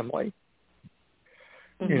your family.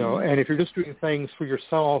 Mm-hmm. You know, and if you're just doing things for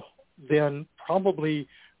yourself, then probably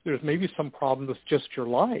there's maybe some problem with just your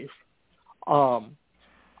life.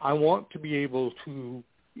 I want to be able to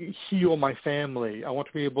heal my family. I want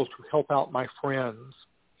to be able to help out my friends.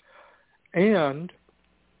 And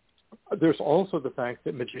there's also the fact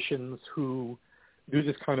that magicians who do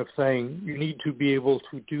this kind of thing, you need to be able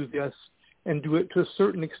to do this and do it to a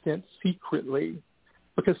certain extent secretly,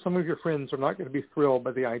 because some of your friends are not going to be thrilled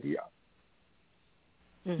by the idea.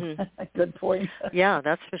 Mm-hmm. Good point. Yeah,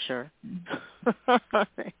 that's for sure.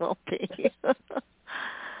 They won't be.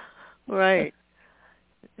 Right.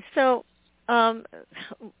 So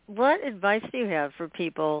what advice do you have for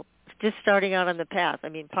people just starting out on the path? I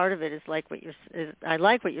mean, part of it is like I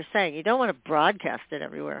like what you're saying. You don't want to broadcast it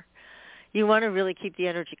everywhere. You want to really keep the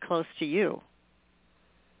energy close to you.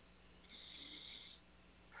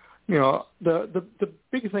 You know, the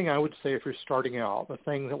big thing I would say if you're starting out, the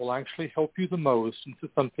thing that will actually help you the most, and this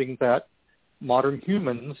is something that modern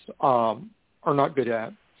humans are not good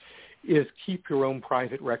at, is keep your own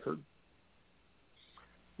private record.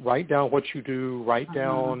 Write down what you do, write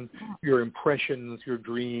down your impressions, your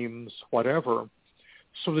dreams, whatever,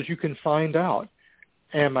 so that you can find out,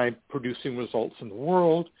 am I producing results in the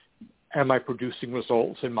world? Am I producing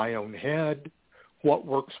results in my own head? What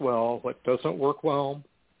works well? What doesn't work well?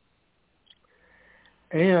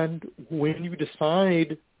 And when you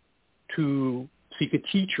decide to seek a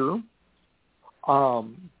teacher,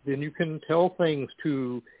 then you can tell things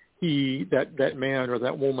to that man or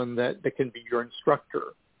that woman that can be your instructor.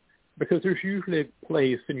 Because there's usually a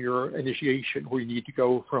place in your initiation where you need to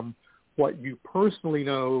go from what you personally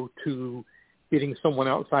know to getting someone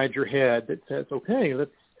outside your head that says, okay,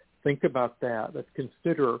 let's think about that. Let's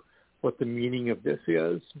consider what the meaning of this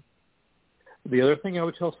is. The other thing I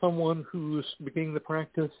would tell someone who's beginning the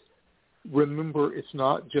practice, remember it's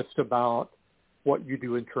not just about what you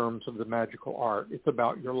do in terms of the magical art. It's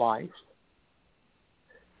about your life.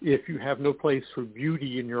 If you have no place for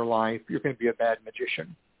beauty in your life, you're going to be a bad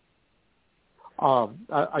magician.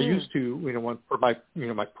 I used to, for my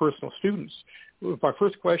personal students, my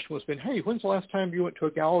first question was, hey, when's the last time you went to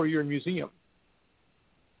a gallery or a museum?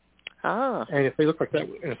 Ah. And if they look like that,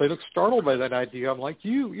 and if they look startled by that idea, I'm like,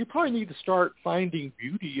 you probably need to start finding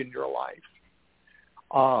beauty in your life.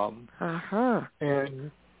 And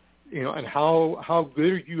and how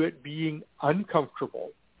good are you at being uncomfortable?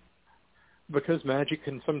 Because magic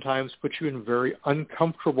can sometimes put you in very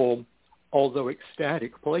uncomfortable, although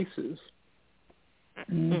ecstatic places.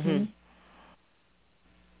 Mm-hmm.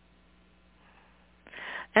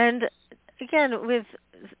 And again, with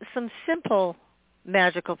some simple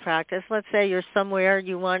magical practice, let's say you're somewhere,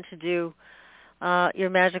 you want to do your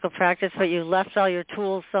magical practice, but you left all your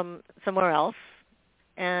tools somewhere else,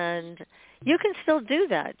 and you can still do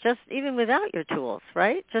that, just even without your tools,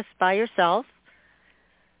 right? Just by yourself,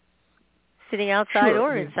 sitting outside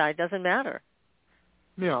or inside, doesn't matter.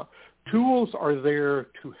 Yeah. Tools are there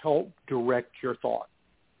to help direct your thought.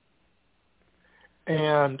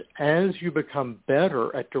 And as you become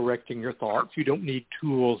better at directing your thoughts, you don't need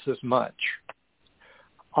tools as much.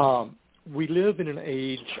 We live in an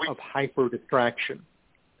age of hyper-distraction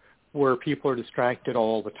where people are distracted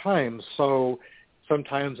all the time. So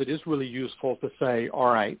sometimes it is really useful to say,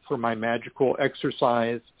 all right, for my magical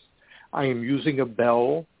exercise, I am using a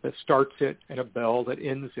bell that starts it and a bell that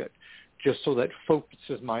ends it, just so that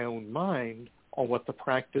focuses my own mind on what the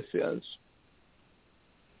practice is.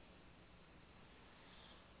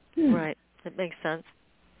 Right. That makes sense.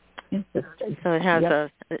 So it has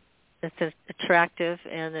it's attractive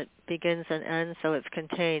and it begins and ends, so it's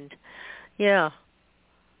contained. Yeah.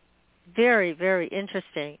 Very, very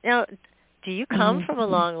interesting. Now, do you come from a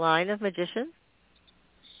long line of magicians?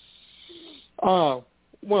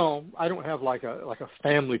 Well, I don't have like a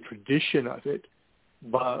family tradition of it,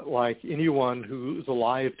 but like anyone who's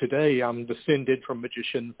alive today, I'm descended from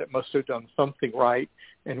magicians that must have done something right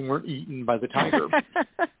and weren't eaten by the tiger.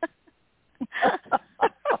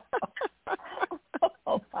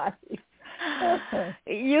 Oh my.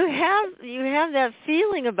 You have that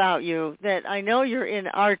feeling about you that I know you're in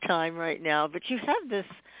our time right now, but you have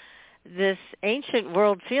this ancient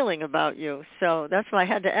world feeling about you. So that's why I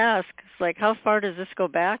had to ask. It's like, how far does this go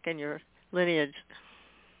back in your lineage?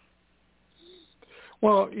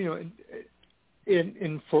 Well,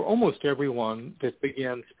 in for almost everyone that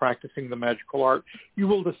begins practicing the magical art, you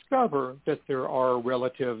will discover that there are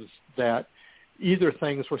relatives that either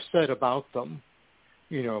things were said about them,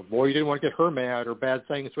 boy, you didn't want to get her mad, or bad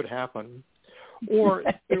things would happen, or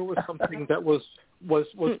there was something that was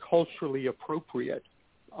culturally appropriate.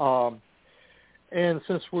 And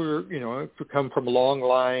since we come from a long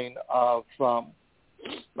line of,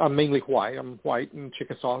 I'm mainly white, I'm white in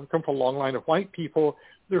Chickasaw, come from a long line of white people,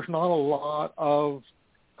 there's not a lot of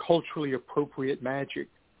culturally appropriate magic,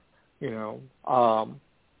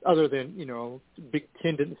 other than, big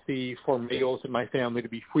tendency for males in my family to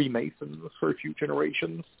be Freemasons for a few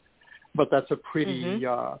generations. But that's a pretty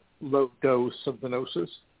low dose of the gnosis.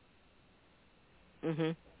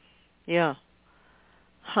 Mhm. Yeah.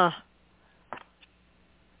 Huh.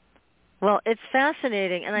 Well, it's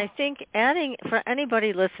fascinating, and I think adding, for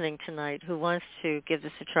anybody listening tonight who wants to give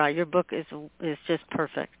this a try, your book is just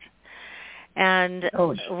perfect. And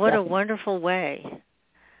what a wonderful way,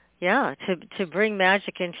 to bring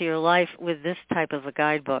magic into your life with this type of a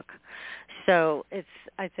guidebook. So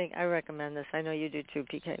I think I recommend this. I know you do too,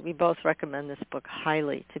 PK. We both recommend this book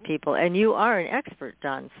highly to people. And you are an expert,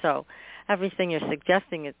 Don, so everything you're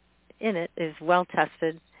suggesting in it is well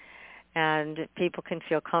tested, and people can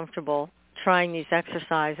feel comfortable trying these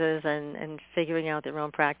exercises and figuring out their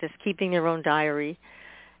own practice, keeping their own diary,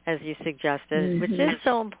 as you suggested, which is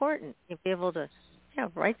so important. You'll be able to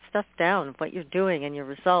write stuff down, what you're doing and your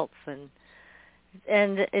results. And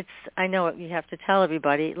it's, I know you have to tell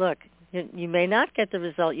everybody, look, you may not get the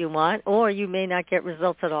result you want, or you may not get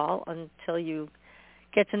results at all until you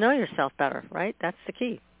get to know yourself better, right? That's the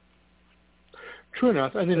key. True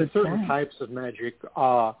enough. And then certain types of magic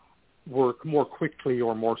work more quickly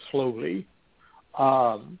or more slowly.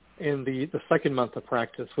 In the second month of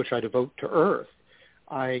practice, which I devote to Earth,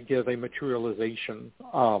 I give a materialization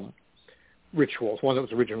ritual, one that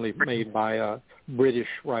was originally made by a British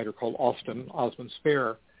writer called Osmond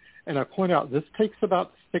Spare. And I point out this takes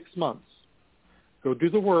about 6 months. Go do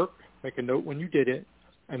the work, make a note when you did it,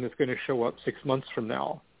 and it's going to show up 6 months from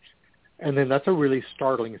now. And then that's a really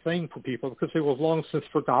startling thing for people because they will have long since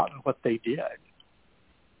forgotten what they did.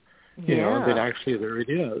 And then actually there it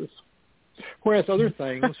is. Whereas other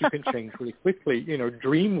things you can change really quickly.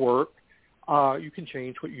 Dream work, you can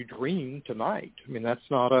change what you dream tonight. I mean, that's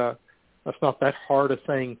not that hard a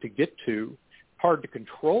thing to get to. Hard to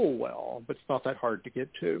control well, but it's not that hard to get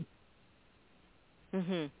to.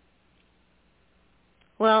 Mhm.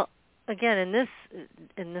 Well, again,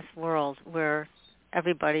 in this world where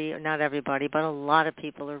everybody, or not everybody, but a lot of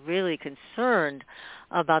people are really concerned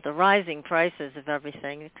about the rising prices of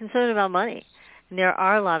everything. They're concerned about money. And there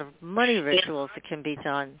are a lot of money rituals that can be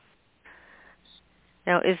done.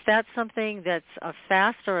 Now, is that something that's a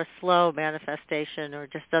fast or a slow manifestation, or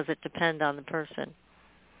just does it depend on the person?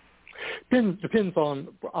 Depends on,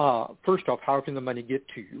 first off, how can the money get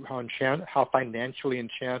to you? How financially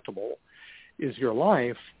enchantable is your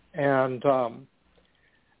life? And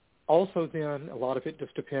also then a lot of it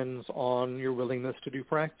just depends on your willingness to do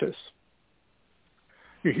practice.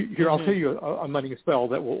 Here, I'll tell you a money spell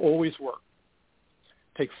that will always work.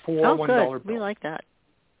 Take four $1 bills. We like that.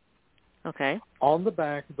 Okay. On the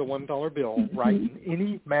back of the $1 bill, write in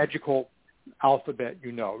any magical alphabet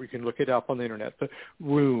you know. You can look it up on the internet, the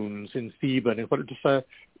runes in Theban, and just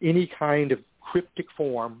any kind of cryptic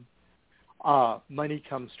form. Money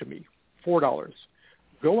comes to me, $4.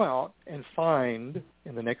 Go out and find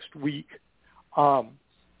in the next week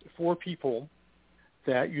 4 people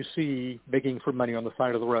that you see begging for money on the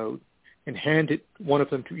side of the road, and hand one of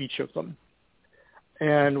them to each of them.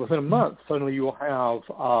 And within a month, suddenly you will have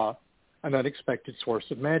an unexpected source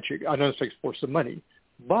of magic, an unexpected source of money.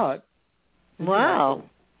 But wow,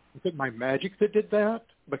 is it my magic that did that?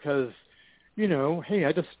 Because hey,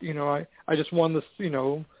 I just won this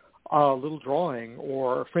little drawing,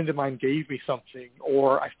 or a friend of mine gave me something,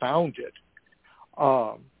 or I found it.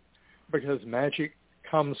 Because magic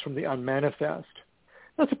comes from the unmanifest.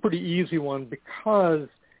 That's a pretty easy one because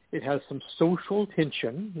it has some social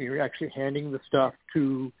tension. You're actually handing the stuff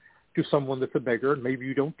to someone that's a beggar. Maybe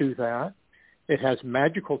you don't do that. It has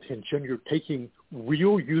magical tension. You're taking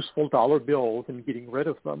real useful dollar bills and getting rid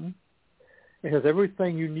of them. It has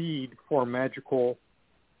everything you need for a magical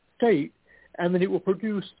state, and then it will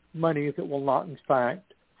produce money that will not, in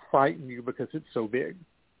fact, frighten you because it's so big.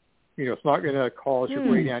 It's not going to cause your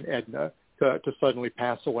great Aunt Edna to suddenly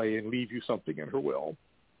pass away and leave you something in her will.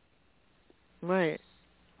 Right.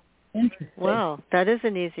 Interesting. Wow, that is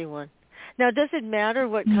an easy one. Now, does it matter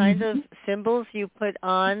what kind of symbols you put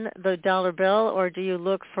on the dollar bill, or do you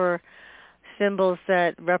look for symbols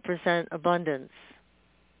that represent abundance?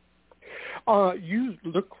 You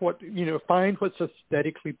look find what's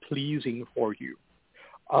aesthetically pleasing for you.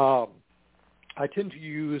 I tend to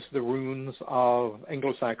use the runes of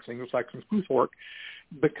Anglo-Saxon spruce work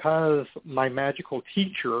because my magical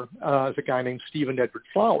teacher is a guy named Stephen Edward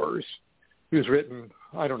Flowers, who's written,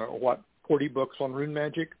 40 books on rune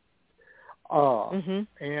magic.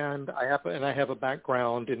 And I have a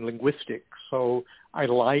background in linguistics, so I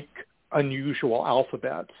like unusual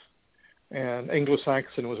alphabets. And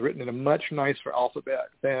Anglo-Saxon was written in a much nicer alphabet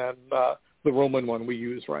than the Roman one we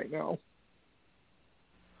use right now.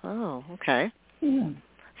 Oh, okay. Yeah.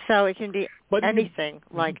 So it can be anything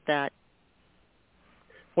like that.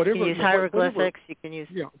 Whatever. You can use hieroglyphics. You can use.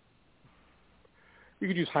 Yeah. You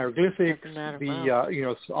could use hieroglyphics.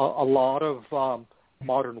 A lot of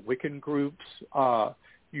modern Wiccan groups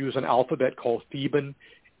use an alphabet called Theban.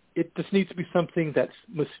 It just needs to be something that's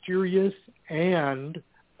mysterious and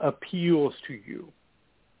appeals to you.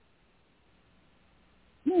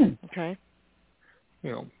 Okay.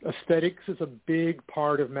 Aesthetics is a big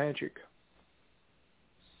part of magic.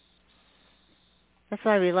 That's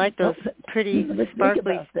why we like those pretty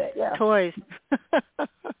sparkly toys.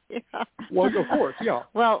 Yeah. Well, of course, yeah.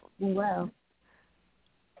 Well, wow.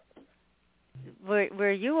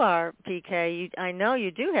 Where you are, PK, I know you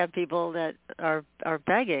do have people that are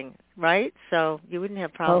begging, right? So you wouldn't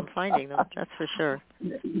have problem finding them. That's for sure.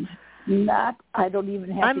 I don't even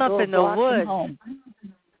have I'm to up go in the woods. Home.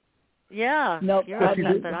 Yeah. Nope. You're up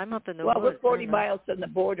in, but I'm up in the woods. Well, we're 40 miles from the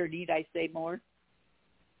border. Need I say more?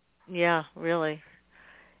 Yeah, really.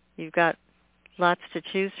 You've got lots to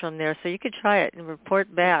choose from there, so you could try it and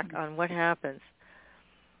report back on what happens.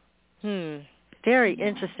 Very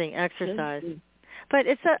interesting exercise. But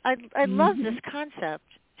I love this concept,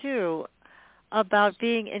 too, about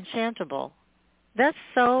being enchantable. That's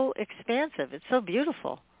so expansive. It's so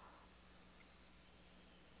beautiful.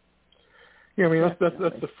 Yeah, I mean, that's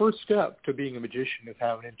the first step to being a magician, is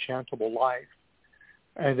have an enchantable life.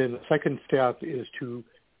 And then the second step is to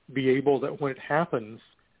be able that when it happens,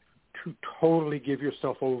 to totally give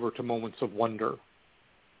yourself over to moments of wonder.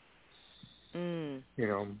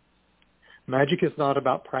 Magic is not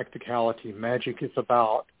about practicality. Magic is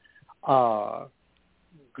about goosebumps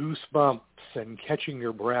and catching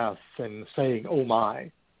your breath and saying, oh, my.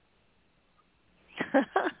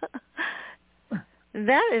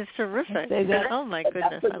 That is terrific. Oh, my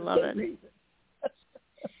goodness. I love it.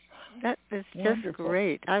 That is just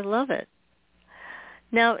great. I love it.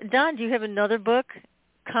 Now, Don, do you have another book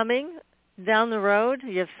coming down the road? Do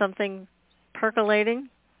you have something percolating?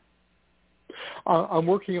 I'm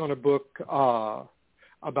working on a book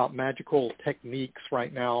about magical techniques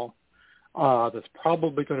right now that's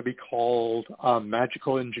probably going to be called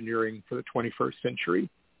Magical Engineering for the 21st Century.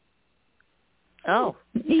 Oh,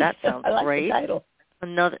 that sounds great. The title.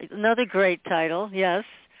 Another great title, yes.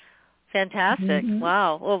 Fantastic.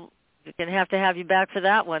 Wow. Well, we're going to have you back for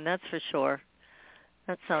that one, that's for sure.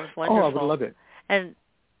 That sounds wonderful. Oh, I would love it. And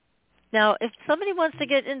now, if somebody wants to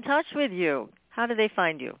get in touch with you, how do they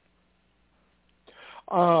find you?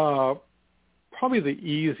 Probably the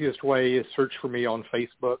easiest way is search for me on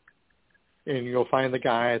Facebook, and you'll find the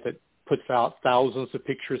guy that puts out thousands of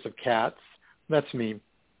pictures of cats. That's me.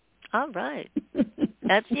 All right.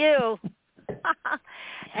 That's you.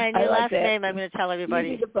 And your last name, I'm going to tell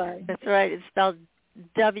everybody. That's right. It's spelled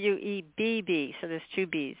W-E-B-B, so there's two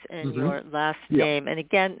B's in your last name. And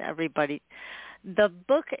again, everybody, the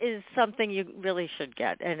book is something you really should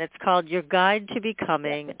get, and it's called Your Guide to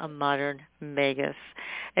Becoming a Modern Magus.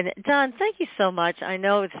 And Don, thank you so much. I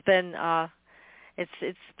know it's been a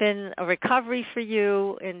recovery for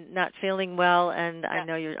you in not feeling well, and I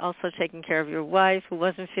know you're also taking care of your wife who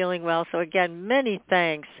wasn't feeling well. So again, many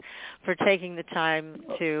thanks for taking the time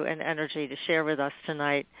and energy to share with us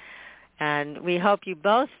tonight. And we hope you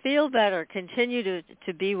both feel better. Continue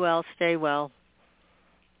to be well, stay well.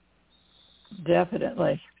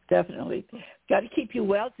 Definitely. Got to keep you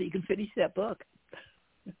well so you can finish that book.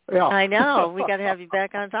 Yeah. I know. We got to have you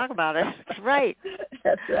back on and talk about it. That's right.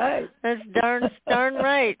 That's right. That's darn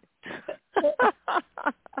right.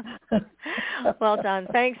 Well done.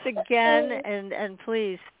 Thanks again, and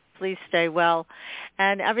please stay well.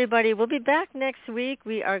 And everybody, we'll be back next week.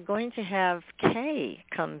 We are going to have Kay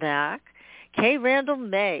come back. Kay Randall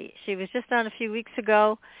May. She was just on a few weeks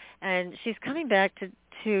ago, and she's coming back to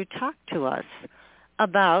talk to us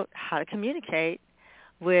about how to communicate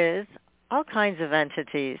with all kinds of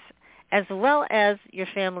entities, as well as your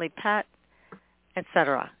family pet,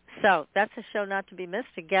 etc. So that's a show not to be missed.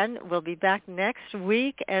 Again, we'll be back next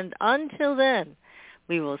week. And until then,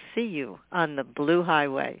 we will see you on the Blue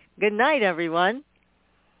Highway. Good night, everyone.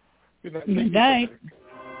 Good night. Good night.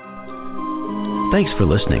 Thanks for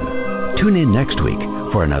listening. Tune in next week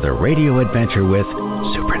for another radio adventure with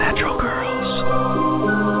Supernatural.